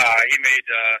 He made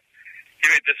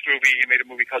this movie. He made a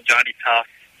movie called Johnny Tough,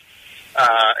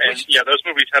 those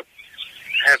movies have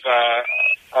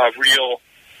a real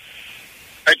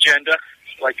agenda.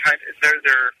 Like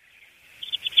they're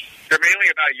mainly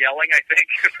about yelling, I think.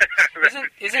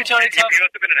 Isn't Johnny Tough? He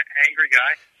must have been an angry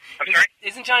guy. I'm sorry?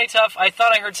 Isn't Johnny Tough? I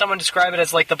thought I heard someone describe it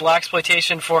as like the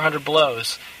blaxploitation 400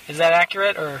 Blows. Is that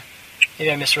accurate, or maybe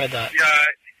I misread that? No,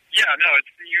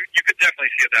 you could definitely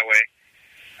see it that way.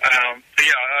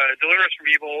 Deliver Us from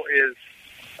Evil is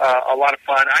a lot of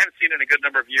fun. I haven't seen it in a good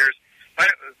number of years.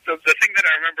 The thing that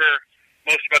I remember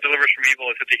most about Deliver Us from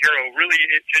Evil is that the hero really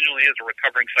genuinely is a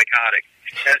recovering psychotic.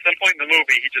 And at some point in the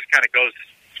movie, he just kind of goes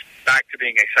back to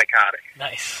being a psychotic.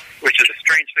 Nice. Which is a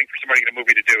strange thing for somebody in a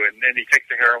movie to do. And then he takes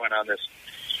the heroine on this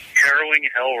harrowing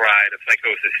hell ride of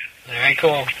psychosis. Very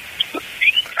cool.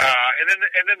 And then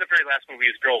the very last movie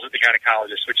is Girls at the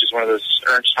Gynecologist, which is one of those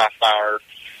Ernst Hofbauer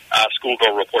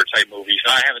schoolgirl report type movies.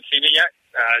 And I haven't seen it yet.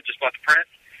 Just bought the print.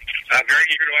 Very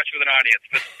eager to watch with an audience,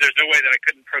 but there's no way that I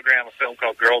couldn't program a film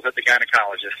called Girls at the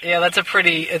Gynecologist. Yeah, it's a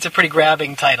pretty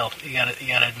grabbing title. You gotta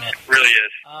admit. It really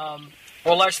is.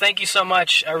 Well, Lars, thank you so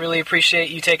much. I really appreciate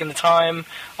you taking the time.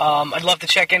 I'd love to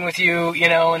check in with you,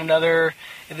 in another.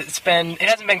 It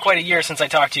hasn't been quite a year since I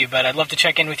talked to you, but I'd love to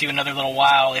check in with you another little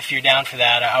while if you're down for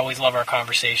that. I always love our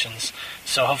conversations,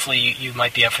 so hopefully you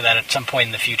might be up for that at some point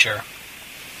in the future.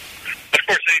 Of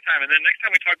course, anytime. And then next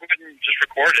time we talk, go ahead and just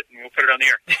record it, and we'll put it on the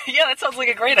air. Yeah, that sounds like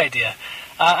a great idea.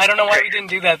 I don't know why we didn't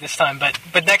do that this time, but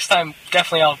next time,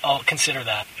 definitely I'll consider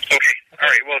that. Okay. All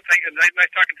right. Well, nice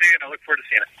talking to you, and I look forward to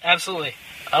seeing it. Absolutely.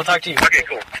 I'll talk to you. Okay,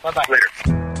 cool. Bye-bye. Later.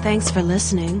 Thanks for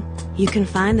listening. You can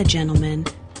find the gentleman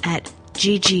at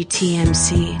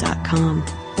ggtmc.com.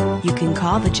 You can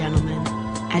call the gentleman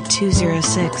at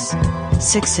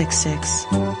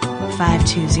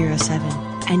 206-666-5207.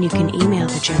 And you can email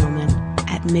the gentleman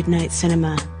at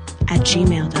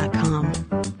midnightcinema@gmail.com.